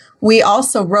 And we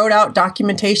also wrote out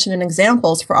documentation and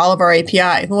examples for all of our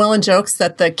API. Llewellyn jokes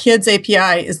that the kids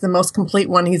API is the most complete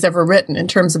one he's ever written in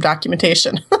terms of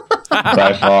documentation.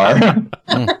 By far.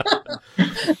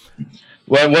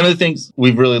 Well, one of the things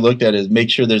we've really looked at is make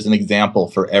sure there's an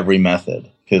example for every method,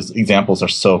 because examples are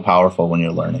so powerful when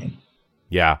you're learning.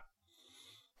 Yeah.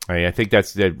 I think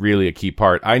that's really a key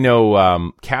part. I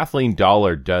know Kathleen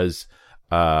Dollar does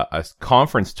a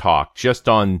conference talk just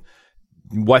on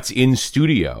what's in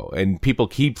studio, and people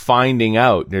keep finding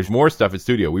out there's more stuff in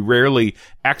studio. We rarely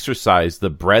exercise the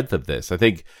breadth of this. I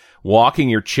think walking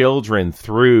your children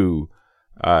through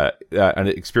an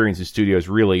experience in studio is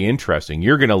really interesting.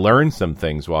 You're going to learn some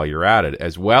things while you're at it,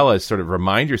 as well as sort of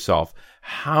remind yourself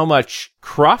how much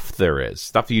cruft there is,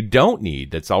 stuff you don't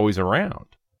need that's always around.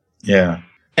 Yeah.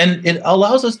 And it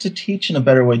allows us to teach in a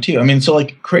better way too. I mean, so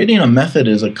like creating a method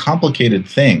is a complicated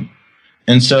thing.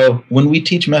 And so when we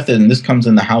teach method, and this comes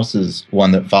in the houses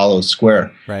one that follows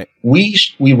Square, right? We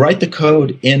write the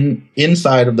code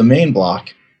inside of the main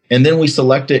block, and then we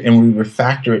select it and we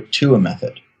refactor it to a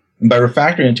method. And by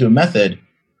refactoring it to a method,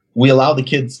 we allow the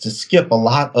kids to skip a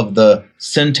lot of the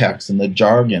syntax and the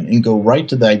jargon and go right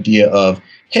to the idea of,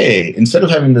 hey, instead of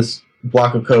having this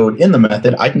block of code in the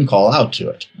method, I can call out to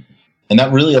it. And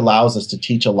that really allows us to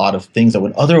teach a lot of things that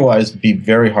would otherwise be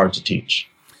very hard to teach.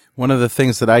 One of the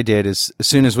things that I did is, as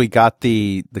soon as we got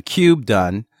the cube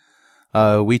done,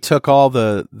 we took all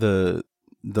the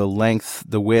length,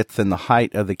 the width, and the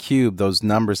height of the cube, those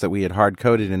numbers that we had hard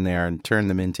coded in there, and turned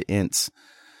them into ints.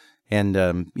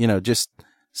 And just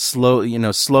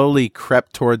slowly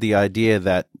crept toward the idea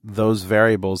that those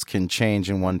variables can change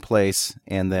in one place,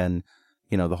 and then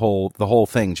the whole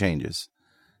thing changes.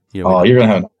 You're gonna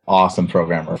have an awesome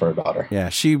programmer for a daughter. Yeah,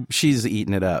 she's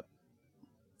eating it up.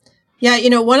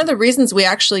 Yeah, one of the reasons we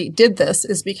actually did this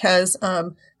is because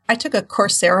I took a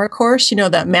Coursera course,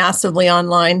 that massively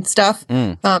online stuff,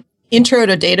 intro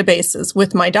to databases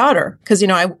with my daughter. Because,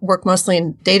 I work mostly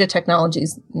in data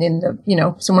technologies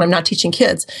so when I'm not teaching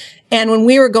kids. And when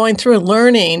we were going through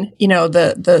learning,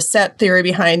 the set theory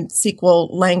behind SQL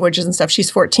languages and stuff,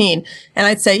 she's 14. And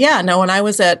I'd say, when I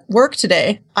was at work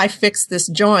today, I fixed this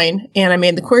join and I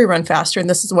made the query run faster. And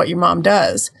this is what your mom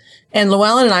does. And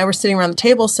Llewellyn and I were sitting around the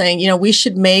table saying, we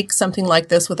should make something like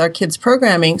this with our kids'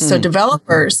 programming so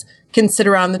developers can sit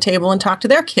around the table and talk to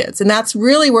their kids. And that's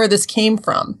really where this came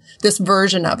from, this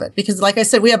version of it. Because like I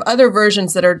said, we have other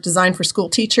versions that are designed for school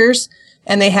teachers,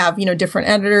 and they have, different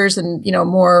editors and,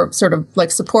 more sort of like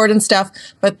support and stuff.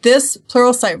 But this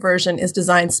Pluralsight version is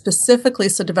designed specifically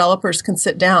so developers can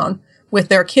sit down with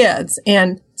their kids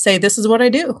and say, this is what I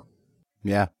do.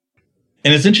 Yeah.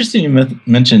 And it's interesting you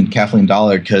mentioned Kathleen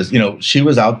Dollar, because, she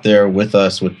was out there with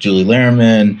us with Julie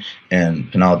Lehrman and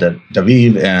Pinal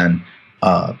Daviv and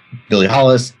Billy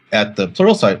Hollis at the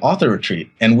Pluralsight author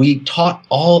retreat. And we taught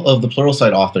all of the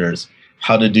Pluralsight authors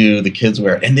how to do the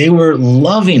kidswear, and they were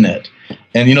loving it.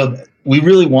 And, we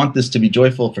really want this to be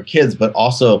joyful for kids, but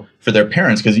also for their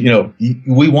parents, because,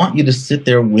 we want you to sit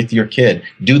there with your kid,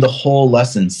 do the whole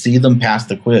lesson, see them pass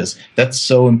the quiz. That's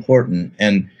so important.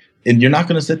 And you're not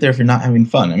going to sit there if you're not having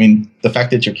fun. I mean, the fact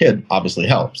that your kid obviously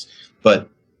helps, but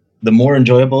the more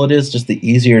enjoyable it is, just the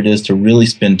easier it is to really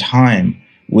spend time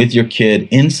with your kid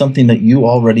in something that you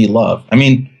already love. I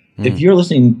mean, if you're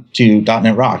listening to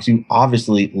 .NET Rocks, you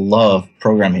obviously love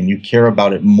programming. You care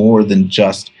about it more than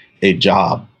just a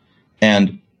job.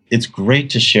 And it's great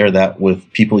to share that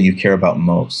with people you care about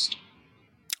most.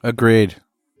 Agreed.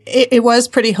 It was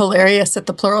pretty hilarious at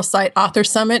the Pluralsight Author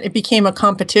Summit. It became a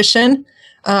competition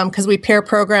because we pair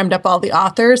programmed up all the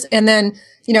authors. And then,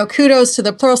 kudos to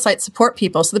the Pluralsight support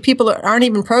people. So the people that aren't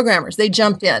even programmers, they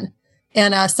jumped in.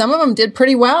 And some of them did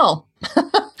pretty well.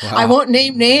 Wow. I won't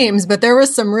name names, but there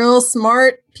was some real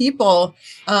smart people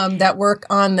that work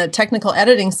on the technical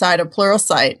editing side of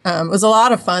Pluralsight. It was a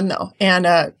lot of fun, though.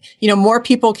 And, more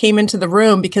people came into the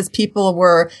room because people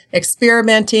were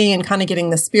experimenting and kind of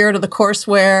getting the spirit of the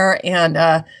courseware. And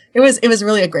it was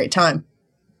really a great time.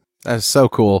 That's so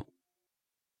cool.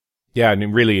 Yeah,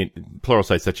 and really,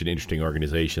 Pluralsight's such an interesting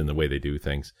organization, the way they do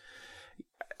things.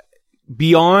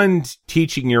 Beyond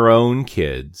teaching your own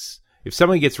kids, if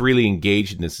somebody gets really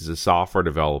engaged in this as a software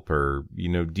developer,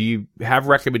 do you have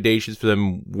recommendations for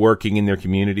them working in their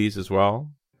communities as well?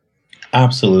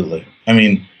 Absolutely. I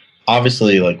mean,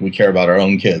 obviously, we care about our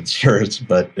own kids first,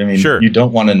 but I mean, sure, you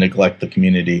don't want to neglect the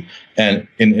community, and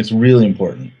it's really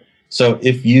important. So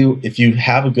if you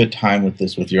have a good time with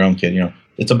this with your own kid,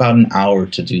 it's about an hour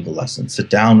to do the lesson. Sit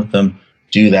down with them,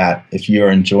 do that. If you're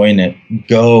enjoying it,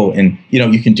 go and,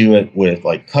 you can do it with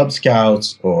like Cub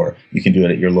Scouts, or you can do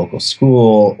it at your local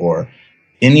school, or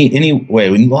any way.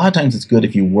 A lot of times it's good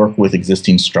if you work with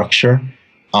existing structure,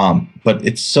 but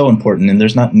it's so important, and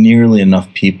there's not nearly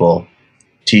enough people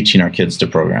teaching our kids to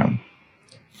program.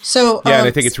 So and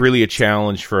I think it's really a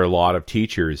challenge for a lot of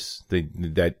teachers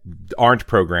that aren't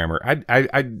programmer.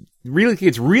 I really think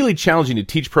it's really challenging to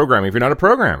teach programming if you're not a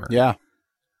programmer. Yeah.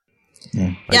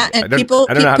 And I don't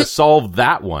know how to solve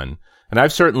that one. And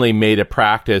I've certainly made a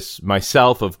practice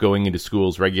myself of going into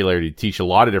schools regularly to teach a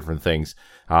lot of different things.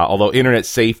 Although internet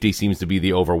safety seems to be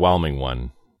the overwhelming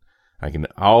one. I can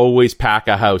always pack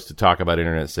a house to talk about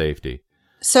internet safety.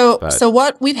 So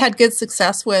what we've had good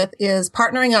success with is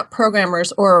partnering up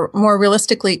programmers, or more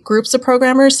realistically, groups of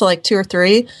programmers, so like 2 or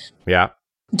 3. Yeah.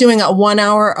 Doing a 1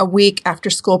 hour a week after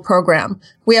school program.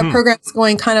 We have programs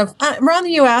going kind of around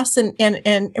the U.S. and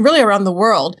really around the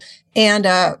world. And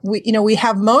we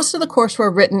have most of the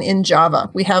courseware written in Java.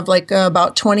 We have like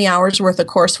about 20 hours worth of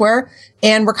courseware,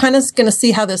 and we're kind of going to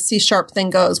see how this C#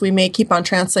 thing goes. We may keep on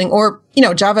translating, or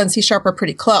Java and C# are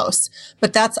pretty close,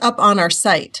 but that's up on our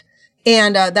site,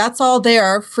 and that's all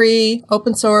there, free,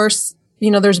 open source.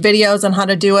 There's videos on how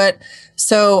to do it.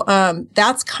 So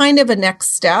that's kind of a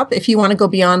next step if you want to go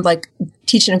beyond like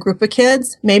teaching a group of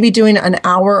kids, maybe doing an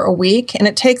hour a week, and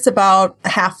it takes about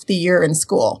half the year in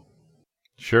school.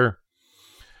 Sure.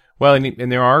 Well,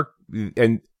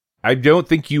 and I don't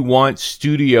think you want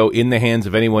Studio in the hands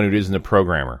of anyone who isn't a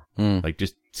programmer. Like,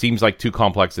 just seems like too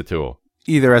complex a tool.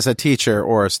 Either as a teacher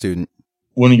or a student.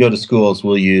 When we go to schools,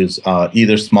 we'll use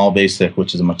either Small Basic,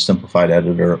 which is a much simplified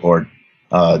editor, or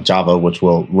Java, which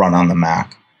will run on the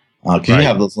Mac, because you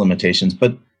have those limitations.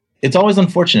 But it's always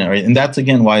unfortunate, right? And that's,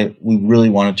 again, why we really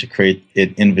wanted to create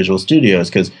it in Visual Studio, is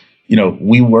because,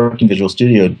 we work in Visual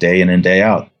Studio day in and day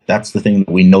out. That's the thing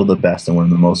that we know the best and we're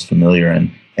the most familiar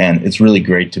in. And it's really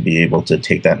great to be able to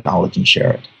take that knowledge and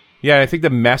share it. Yeah, I think the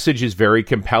message is very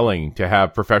compelling to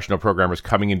have professional programmers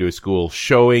coming into a school,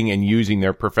 showing and using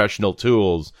their professional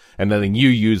tools, and letting you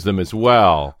use them as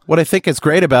well. What I think is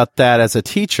great about that as a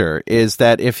teacher is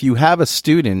that if you have a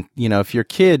student, if your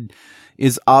kid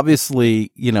is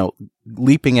obviously,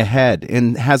 leaping ahead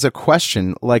and has a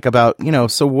question like about,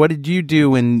 so what did you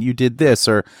do when you did this?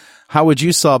 Or how would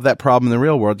you solve that problem in the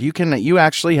real world? You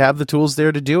actually have the tools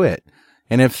there to do it.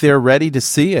 And if they're ready to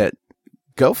see it,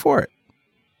 go for it.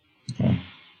 Okay.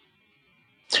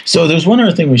 So there's one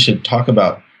other thing we should talk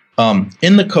about.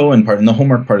 In the Cohen part, in the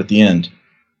homework part at the end,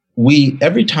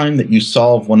 every time that you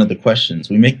solve one of the questions,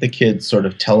 we make the kids sort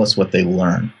of tell us what they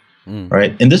learn,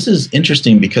 right? And this is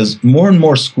interesting because more and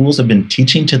more schools have been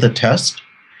teaching to the test.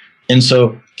 And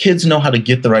so kids know how to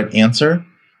get the right answer,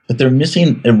 but they're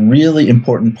missing a really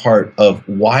important part of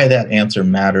why that answer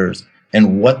matters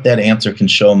and what that answer can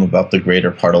show them about the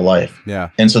greater part of life. Yeah.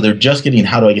 And so they're just getting,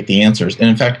 how do I get the answers? And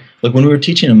in fact, like when we were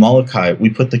teaching in Molokai, we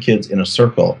put the kids in a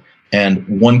circle, and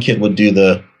one kid would do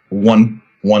the one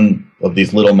of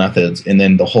these little methods, and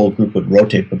then the whole group would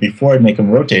rotate. But before I'd make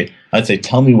them rotate, I'd say,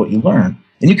 tell me what you learned.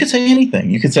 And you could say anything.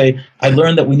 You could say, I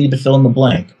learned that we need to fill in the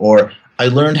blank, or I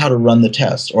learned how to run the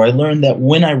test, or I learned that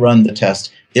when I run the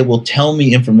test, it will tell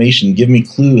me information, give me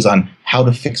clues on how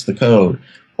to fix the code.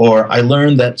 Or I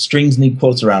learned that strings need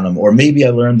quotes around them. Or maybe I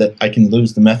learned that I can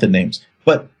lose the method names.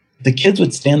 But the kids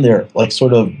would stand there like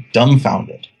sort of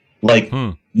dumbfounded. Like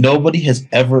nobody has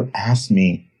ever asked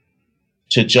me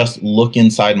to just look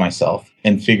inside myself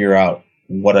and figure out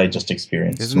what I just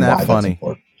experienced. Isn't that funny?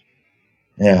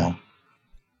 Yeah.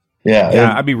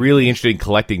 Yeah, I'd be really interested in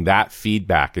collecting that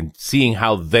feedback and seeing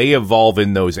how they evolve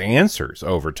in those answers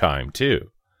over time, too.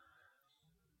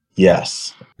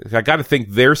 Yes. I got to think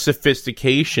their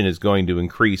sophistication is going to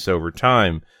increase over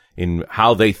time in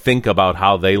how they think about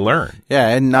how they learn. Yeah,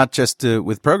 and not just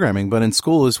with programming, but in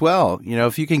school as well.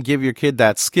 If you can give your kid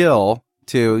that skill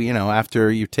to,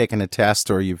 after you've taken a test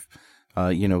or you've,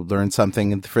 learned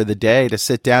something for the day, to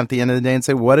sit down at the end of the day and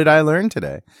say, what did I learn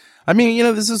today? I mean,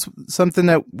 this is something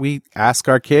that we ask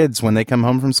our kids when they come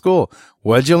home from school.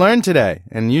 What'd you learn today?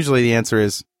 And usually the answer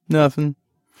is nothing.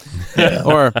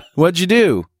 Or what'd you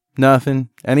do? Nothing.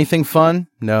 Anything fun?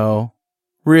 No.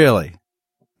 Really?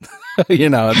 So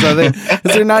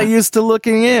they're not used to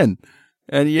looking in.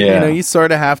 And, you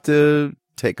sort of have to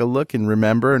take a look and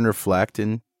remember and reflect,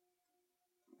 and,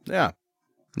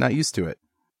 not used to it.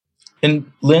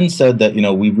 And Lynn said that,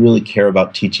 we really care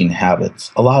about teaching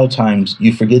habits. A lot of times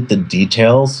you forget the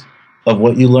details of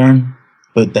what you learn,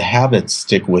 but the habits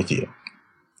stick with you.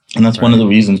 And that's one of the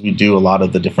reasons we do a lot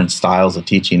of the different styles of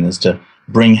teaching, is to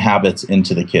bring habits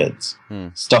into the kids.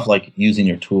 Stuff like using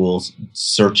your tools,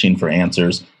 searching for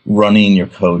answers, running your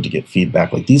code to get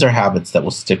feedback. Like, these are habits that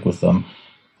will stick with them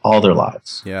all their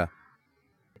lives. Yeah.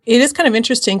 It is kind of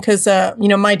interesting because,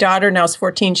 my daughter now is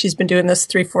 14. She's been doing this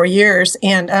 3-4 years.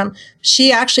 And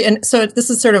she actually, and so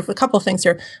this is sort of a couple of things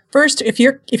here. First, if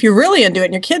you're really into it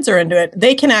and your kids are into it,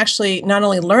 they can actually not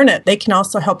only learn it, they can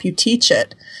also help you teach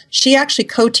it. She actually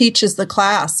co-teaches the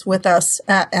class with us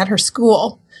at her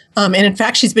school. And in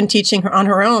fact, she's been teaching her on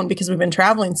her own because we've been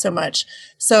traveling so much.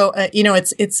 So,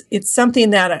 it's something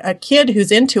that a kid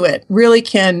who's into it really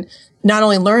can not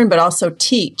only learn, but also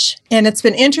teach. And it's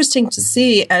been interesting to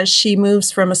see as she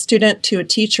moves from a student to a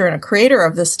teacher and a creator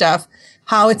of this stuff,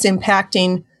 how it's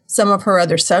impacting some of her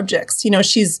other subjects.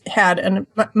 She's had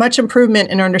much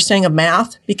improvement in her understanding of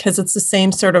math because it's the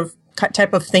same sort of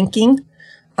type of thinking.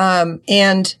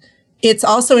 And it's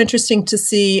also interesting to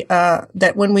see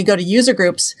that when we go to user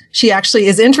groups, she actually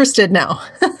is interested now.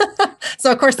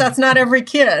 So, of course, that's not every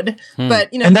kid. But,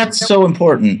 and that's so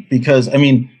important because,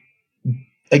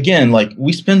 again, like,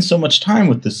 we spend so much time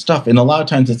with this stuff, and a lot of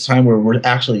times it's time where we're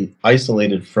actually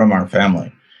isolated from our family.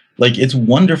 Like, it's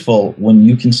wonderful when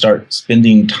you can start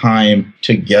spending time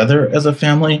together as a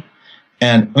family.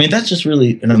 And that's just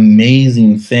really an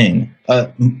amazing thing.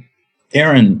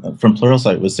 Aaron from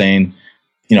Pluralsight was saying,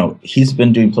 he's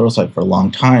been doing Pluralsight for a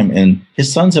long time, and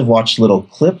his sons have watched little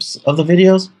clips of the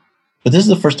videos. But this is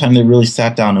the first time they really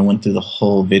sat down and went through the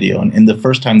whole video, and the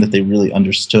first time that they really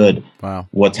understood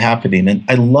what's happening. And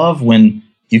I love when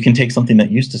you can take something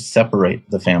that used to separate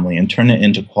the family and turn it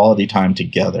into quality time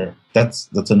together. That's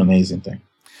an amazing thing.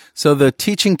 So the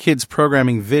Teaching Kids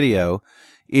Programming video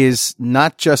is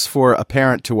not just for a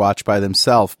parent to watch by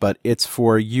themselves, but it's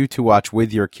for you to watch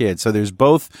with your kids. So there's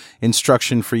both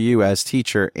instruction for you as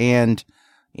teacher and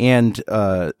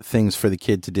things for the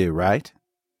kid to do, right?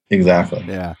 Exactly.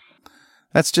 Yeah.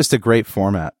 That's just a great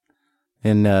format.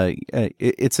 And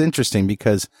it's interesting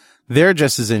because they're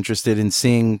just as interested in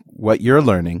seeing what you're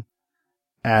learning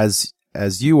as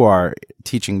you are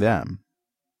teaching them.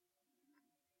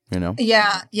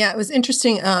 Yeah. It was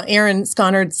interesting. Aaron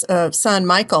Sconard's son,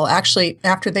 Michael, actually,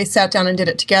 after they sat down and did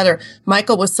it together,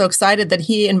 Michael was so excited that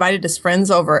he invited his friends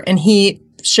over and he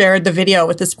shared the video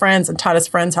with his friends and taught his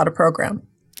friends how to program.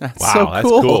 That's wow, so that's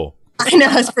cool. I know,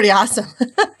 it's pretty awesome.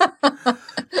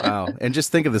 Wow. And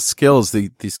just think of the skills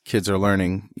these kids are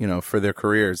learning, for their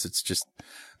careers. It's just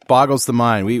boggles the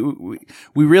mind.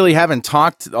 We really haven't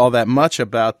talked all that much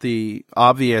about the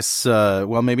obvious,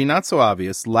 maybe not so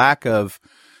obvious lack of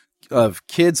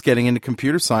kids getting into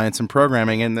computer science and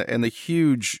programming and the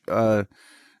huge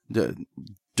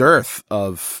dearth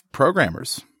of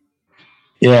programmers.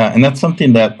 Yeah, and that's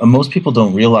something that most people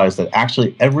don't realize, that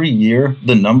actually every year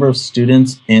the number of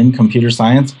students in computer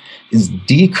science is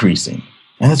decreasing.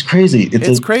 And that's crazy.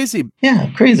 It's crazy.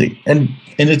 Yeah, crazy. And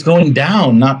it's going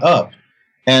down, not up.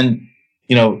 And,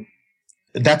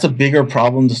 that's a bigger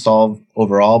problem to solve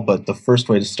overall. But the first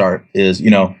way to start is,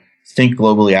 think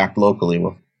globally, act locally.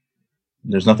 Well,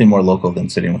 there's nothing more local than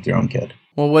sitting with your own kid.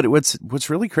 Well, what's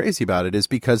really crazy about it is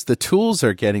because the tools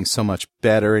are getting so much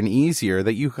better and easier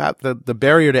that you have the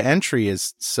barrier to entry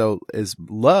is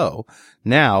low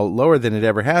now, lower than it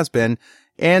ever has been,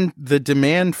 and the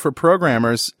demand for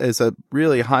programmers as a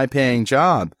really high-paying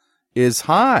job is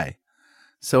high.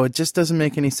 So it just doesn't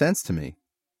make any sense to me.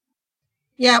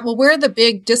 Yeah, well, where the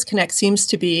big disconnect seems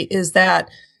to be is that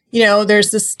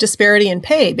there's this disparity in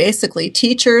pay. Basically,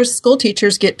 school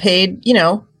teachers get paid,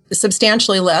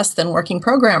 substantially less than working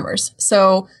programmers.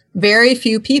 So very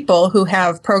few people who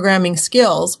have programming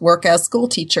skills work as school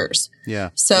teachers. Yeah.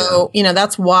 So,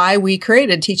 that's why we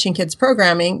created Teaching Kids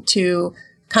Programming, to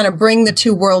kind of bring the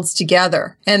two worlds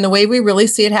together. And the way we really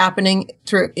see it happening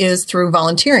is through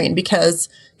volunteering, because,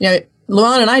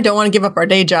 Llewellyn and I don't want to give up our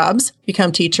day jobs,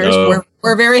 become teachers. No.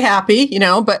 We're very happy,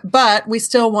 but we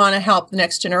still want to help the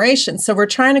next generation. So we're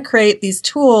trying to create these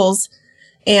tools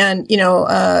and,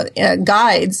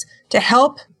 guides to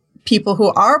help people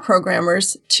who are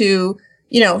programmers to,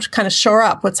 kind of shore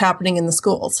up what's happening in the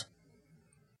schools.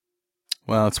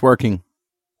 Well, it's working.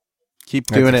 Keep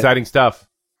doing it. Exciting stuff.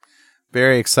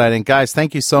 Very exciting. Guys,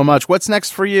 thank you so much. What's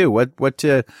next for you? What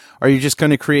are you just going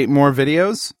to create more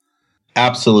videos?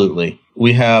 Absolutely.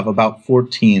 We have about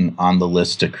 14 on the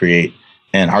list to create,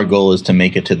 and our goal is to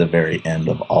make it to the very end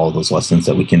of all those lessons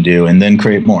that we can do and then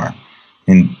create more.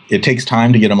 And it takes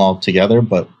time to get them all together,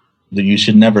 but you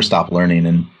should never stop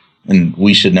learning, and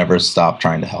we should never stop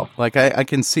trying to help. Like I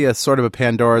can see a sort of a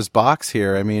Pandora's box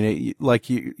here. I mean,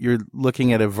 you're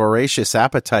looking at a voracious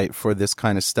appetite for this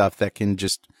kind of stuff that can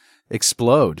just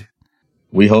explode.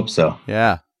 We hope so.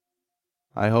 Yeah,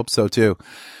 I hope so too.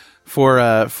 For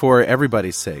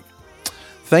everybody's sake.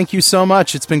 thank you so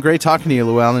much. It's been great talking to you,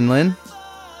 Llewellyn and Lynn.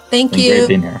 Thank you. Great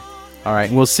being here. All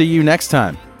right, we'll see you next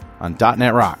time on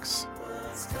 .NET Rocks.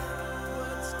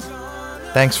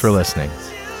 Thanks for listening.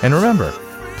 And remember,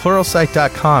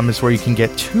 Pluralsight.com is where you can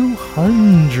get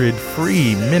 200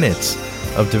 free minutes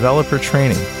of developer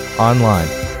training online.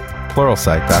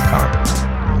 Pluralsight.com.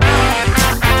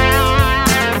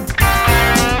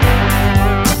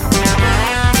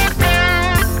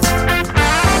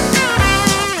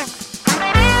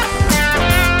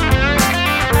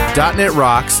 .NET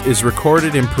Rocks is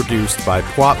recorded and produced by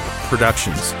PWOP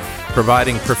Productions,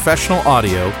 providing professional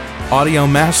audio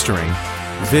mastering,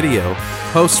 video,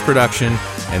 post-production,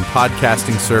 and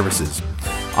podcasting services.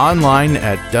 Online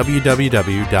at www.pwop.com.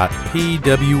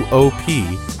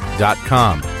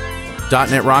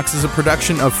 .NET Rocks is a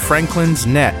production of Franklin's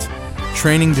Net,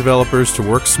 training developers to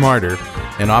work smarter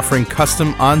and offering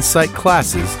custom on-site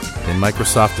classes in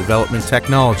Microsoft development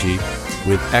technology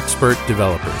with expert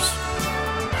developers.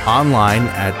 Online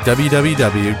at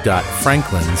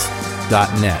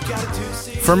www.franklins.net.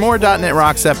 For more .NET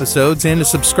Rocks episodes and to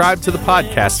subscribe to the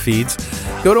podcast feeds,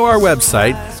 go to our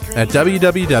website at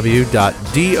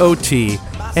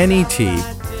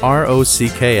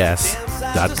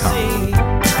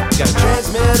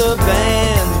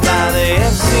www.dotnetrocks.com.